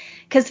 Like,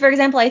 because, for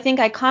example, I think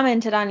I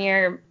commented on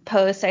your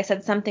post. I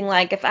said something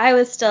like, if I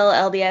was still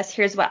LDS,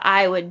 here's what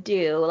I would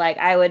do. Like,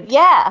 I would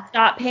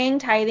stop paying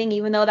tithing,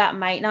 even though that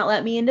might not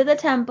let me into the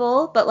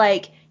temple. But,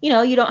 like, you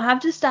don't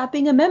have to stop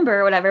being a member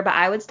or whatever. But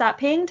I would stop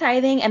paying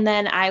tithing, and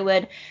then I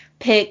would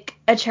pick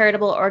a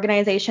charitable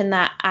organization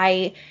that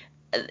I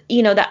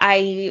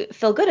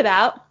feel good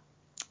about,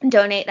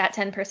 donate that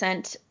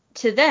 10%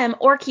 to them,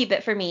 or keep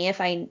it for me if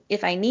I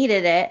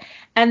needed it.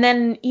 And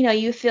then,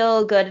 you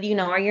feel good,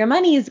 where your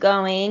money's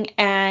going,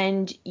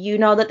 and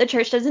that the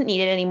church doesn't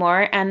need it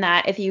anymore, and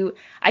that if you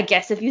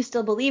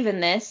still believe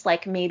in this,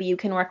 like, maybe you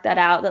can work that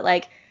out, that,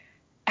 like,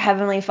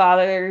 Heavenly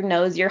Father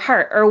knows your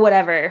heart or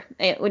whatever,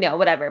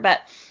 whatever.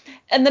 But,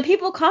 and the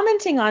people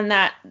commenting on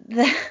that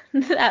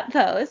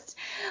post,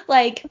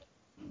 like,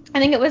 I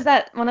think it was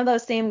that one of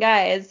those same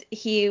guys,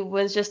 he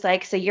was just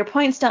like, so your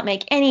points don't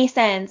make any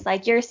sense.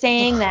 Like, you're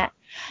saying that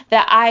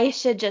I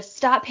should just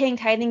stop paying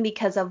tithing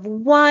because of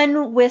one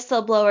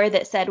whistleblower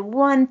that said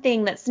one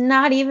thing that's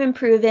not even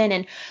proven.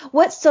 And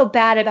what's so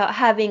bad about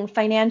having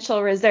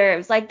financial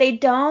reserves? Like,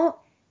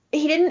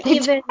 he didn't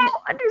even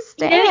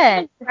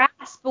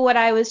grasp what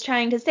I was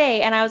trying to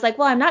say. And I was like,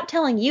 well, I'm not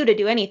telling you to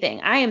do anything.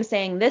 I am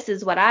saying this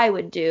is what I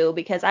would do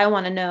because I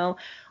want to know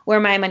where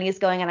my money is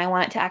going and I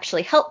want it to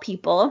actually help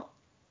people.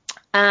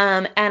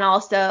 And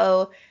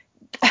also,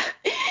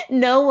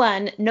 no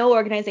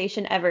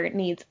organization ever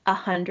needs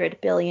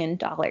 $100 billion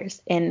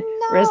in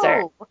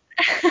reserve.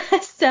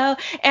 So,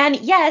 and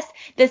yes,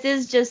 this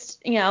is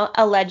just,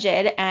 alleged,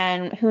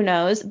 and who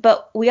knows,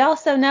 but we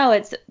also know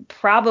it's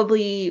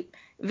probably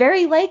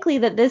very likely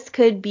that this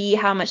could be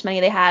how much money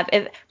they have,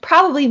 if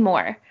probably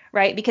more,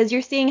 right? Because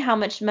you're seeing how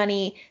much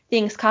money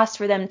things cost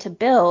for them to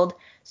build.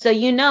 So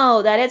you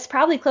know that it's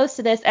probably close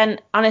to this.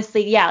 And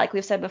honestly, yeah, like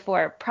we've said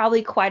before,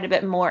 probably quite a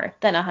bit more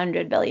than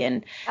 100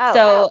 billion. Oh,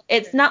 So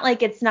it's not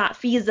like it's not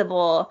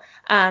feasible,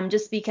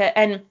 just because,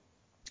 and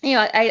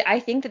I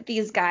think that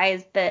these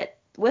guys that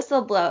the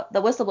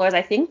whistleblowers,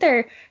 I think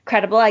they're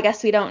credible. I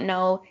guess we don't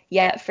know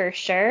yet for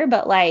sure,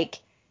 but like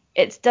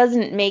it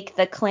doesn't make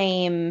the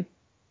claim,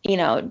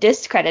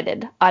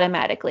 discredited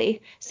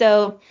automatically.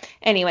 So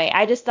anyway,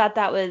 I just thought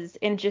that was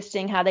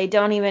interesting how they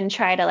don't even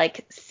try to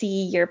like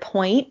see your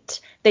point.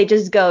 They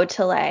just go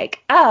to like,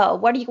 oh,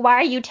 why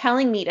are you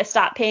telling me to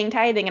stop paying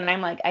tithing? And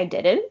I'm like, I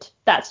didn't.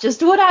 That's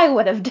just what I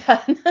would have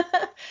done.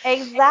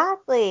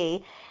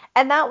 exactly.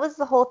 And that was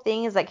the whole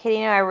thing, is that Katie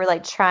and I were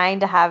like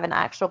trying to have an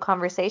actual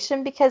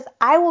conversation, because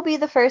I will be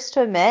the first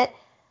to admit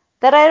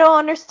that I don't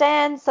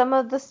understand some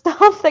of the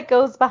stuff that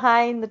goes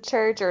behind the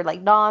church or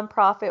like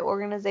nonprofit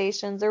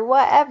organizations or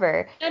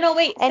whatever. No,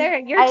 wait, And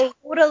Sarah, you're I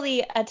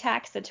totally a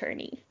tax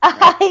attorney,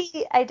 right?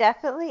 I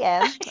definitely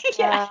am.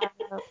 Yeah.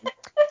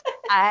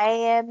 I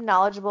am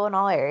knowledgeable in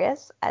all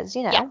areas, as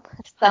you Yeah, know.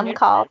 Some 100.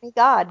 call me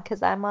God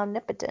because I'm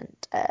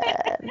omnipotent.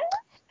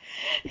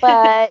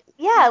 But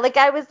yeah, like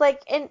I was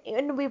like,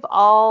 and we've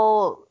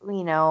all,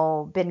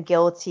 been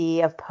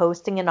guilty of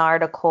posting an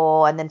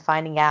article and then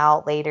finding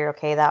out later,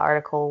 okay, that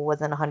article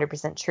wasn't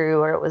 100% true,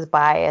 or it was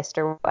biased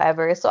or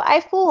whatever. So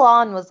I full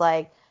on was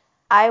like,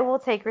 I will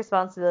take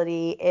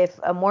responsibility. If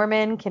a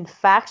Mormon can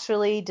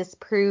factually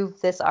disprove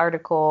this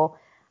article,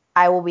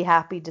 I will be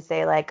happy to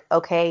say like,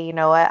 okay, you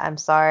know what? I'm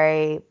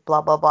sorry,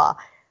 blah, blah, blah.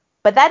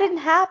 But that didn't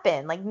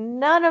happen. Like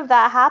none of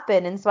that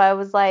happened. And so I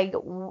was like,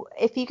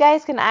 if you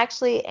guys can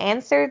actually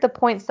answer the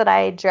points that I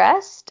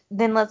addressed,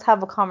 then let's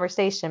have a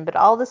conversation. But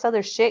all this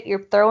other shit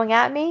you're throwing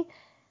at me,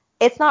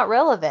 it's not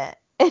relevant.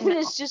 And No.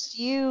 it's just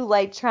you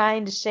like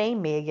trying to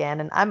shame me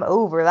again, and I'm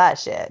over that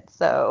shit.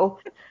 So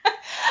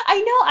I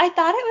know. I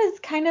thought it was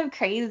kind of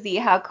crazy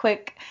how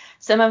quick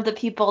some of the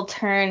people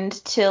turned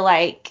to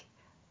like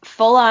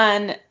full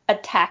on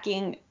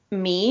attacking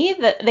me,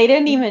 that they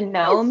didn't even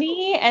know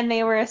me and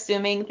they were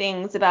assuming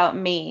things about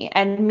me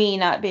and me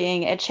not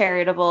being a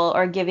charitable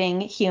or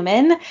giving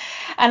human.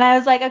 And I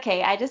was like,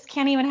 okay, I just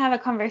can't even have a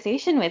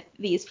conversation with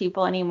these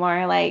people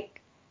anymore.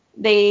 Like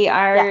they yeah,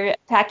 are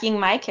attacking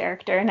my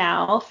character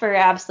now for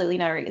absolutely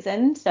no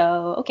reason.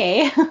 So,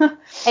 okay.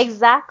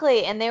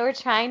 exactly. And they were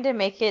trying to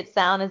make it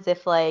sound as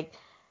if like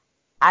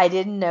I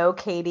didn't know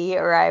Katie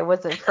or I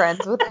wasn't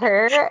friends with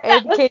her. That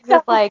And was Katie so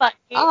was like,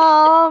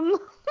 funny.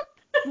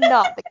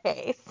 not the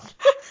case.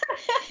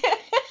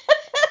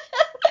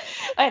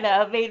 I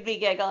know, it made me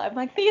giggle. I'm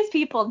like, these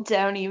people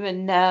don't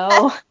even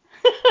know.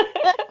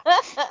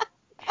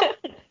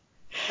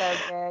 So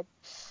good.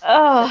 So,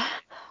 Oh,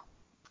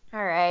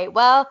 all right.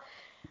 Well,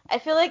 I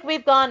feel like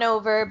we've gone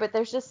over, but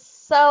there's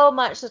just so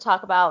much to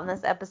talk about in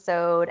this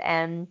episode.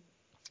 And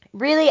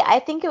really, I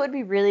think it would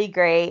be really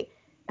great.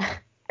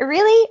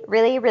 Really,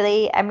 really,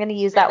 really, I'm going to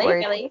use that really, word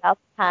really, 1,000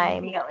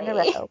 times in a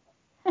really. row.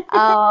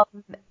 Um,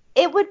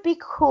 it would be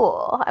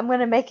cool. I'm going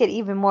to make it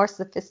even more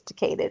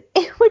sophisticated.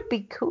 It would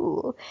be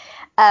cool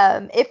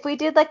if we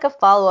did like a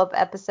follow-up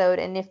episode,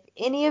 and if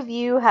any of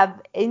you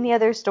have any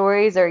other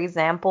stories or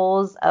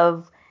examples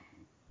of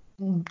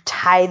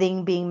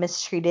tithing being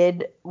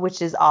mistreated,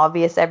 which is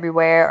obvious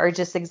everywhere, or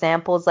just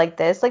examples like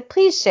this, like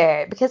please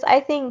share it, because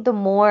I think the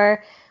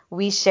more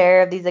we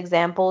share of these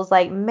examples,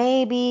 like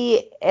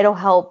maybe it'll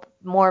help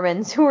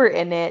Mormons who are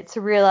in it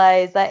to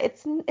realize that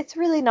it's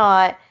really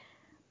not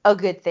a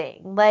good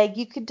thing. Like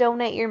you could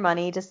donate your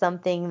money to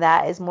something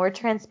that is more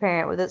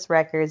transparent with its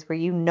records, where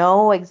you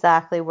know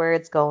exactly where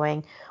it's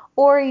going,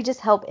 or you just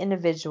help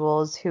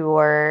individuals who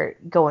are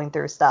going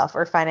through stuff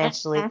or Mhm.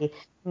 financially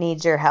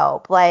need your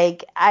help.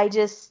 Like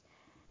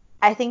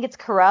I think it's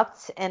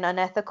corrupt and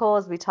unethical,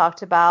 as we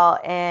talked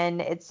about,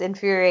 and it's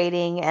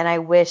infuriating. And I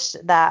wish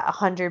that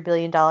 $100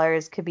 billion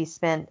could be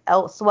spent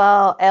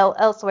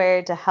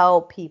elsewhere to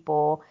help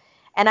people.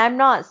 And I'm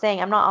not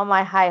saying, I'm not on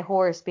my high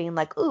horse being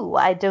like, ooh,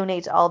 I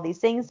donate to all these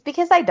things,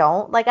 because I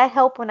don't. Like, I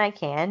help when I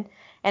can.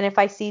 And if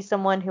I see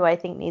someone who I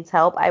think needs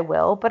help, I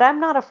will. But I'm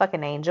not a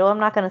fucking angel. I'm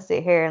not going to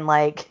sit here and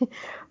like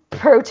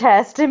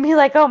protest and be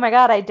like, oh my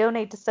God, I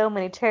donate to so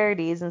many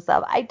charities and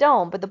stuff. I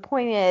don't. But the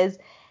point is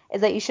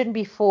that you shouldn't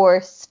be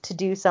forced to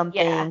do Yeah,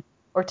 something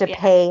or to yeah.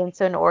 pay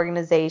into an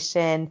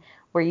organization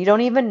where you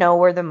don't even know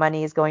where the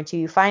money is going to.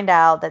 You find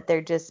out that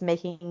they're just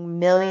making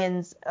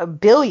millions,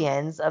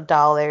 billions of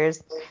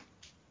dollars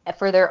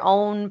for their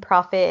own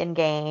profit and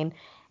gain,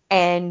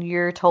 and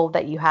you're told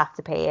that you have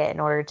to pay it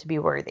in order to be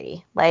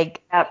worthy.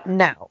 Like, Yep.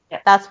 no.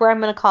 Yep. That's where I'm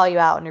going to call you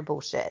out on your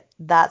bullshit.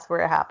 That's where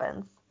it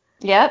happens.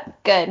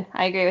 Yep. Good.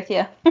 I agree with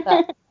you.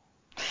 So,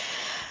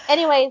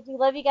 anyways, we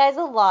love you guys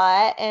a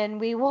lot, and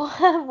we will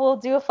we'll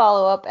do a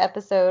follow-up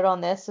episode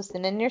on this. So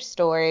send in your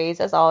stories.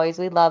 As always,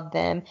 we love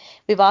them.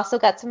 We've also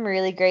got some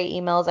really great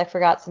emails I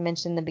forgot to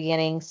mention in the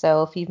beginning.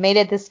 So if you've made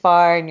it this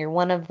far and you're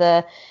one of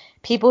the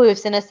people who have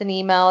sent us an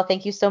email,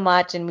 thank you so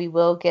much, and we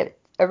will get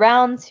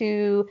around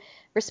to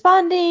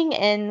responding.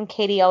 And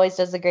Katie always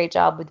does a great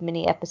job with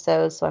mini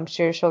episodes, so I'm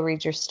sure she'll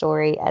read your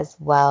story as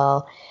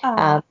well.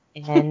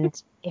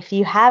 And if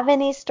you have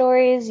any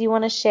stories you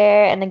want to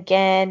share, and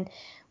again,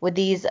 with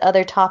these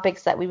other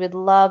topics that we would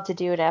love to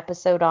do an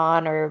episode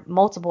on or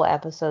multiple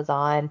episodes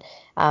on,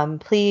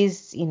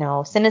 please,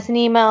 send us an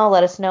email.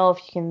 Let us know if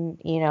you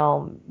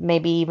can,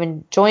 maybe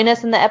even join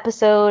us in the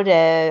episode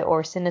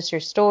or send us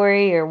your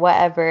story or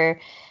whatever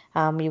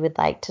you would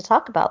like to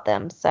talk about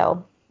them.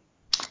 So,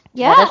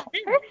 yeah,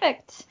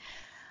 perfect.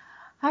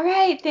 All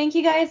right. Thank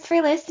you guys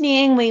for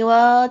listening. We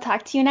will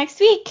talk to you next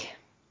week.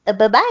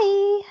 Bye-bye.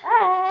 Bye.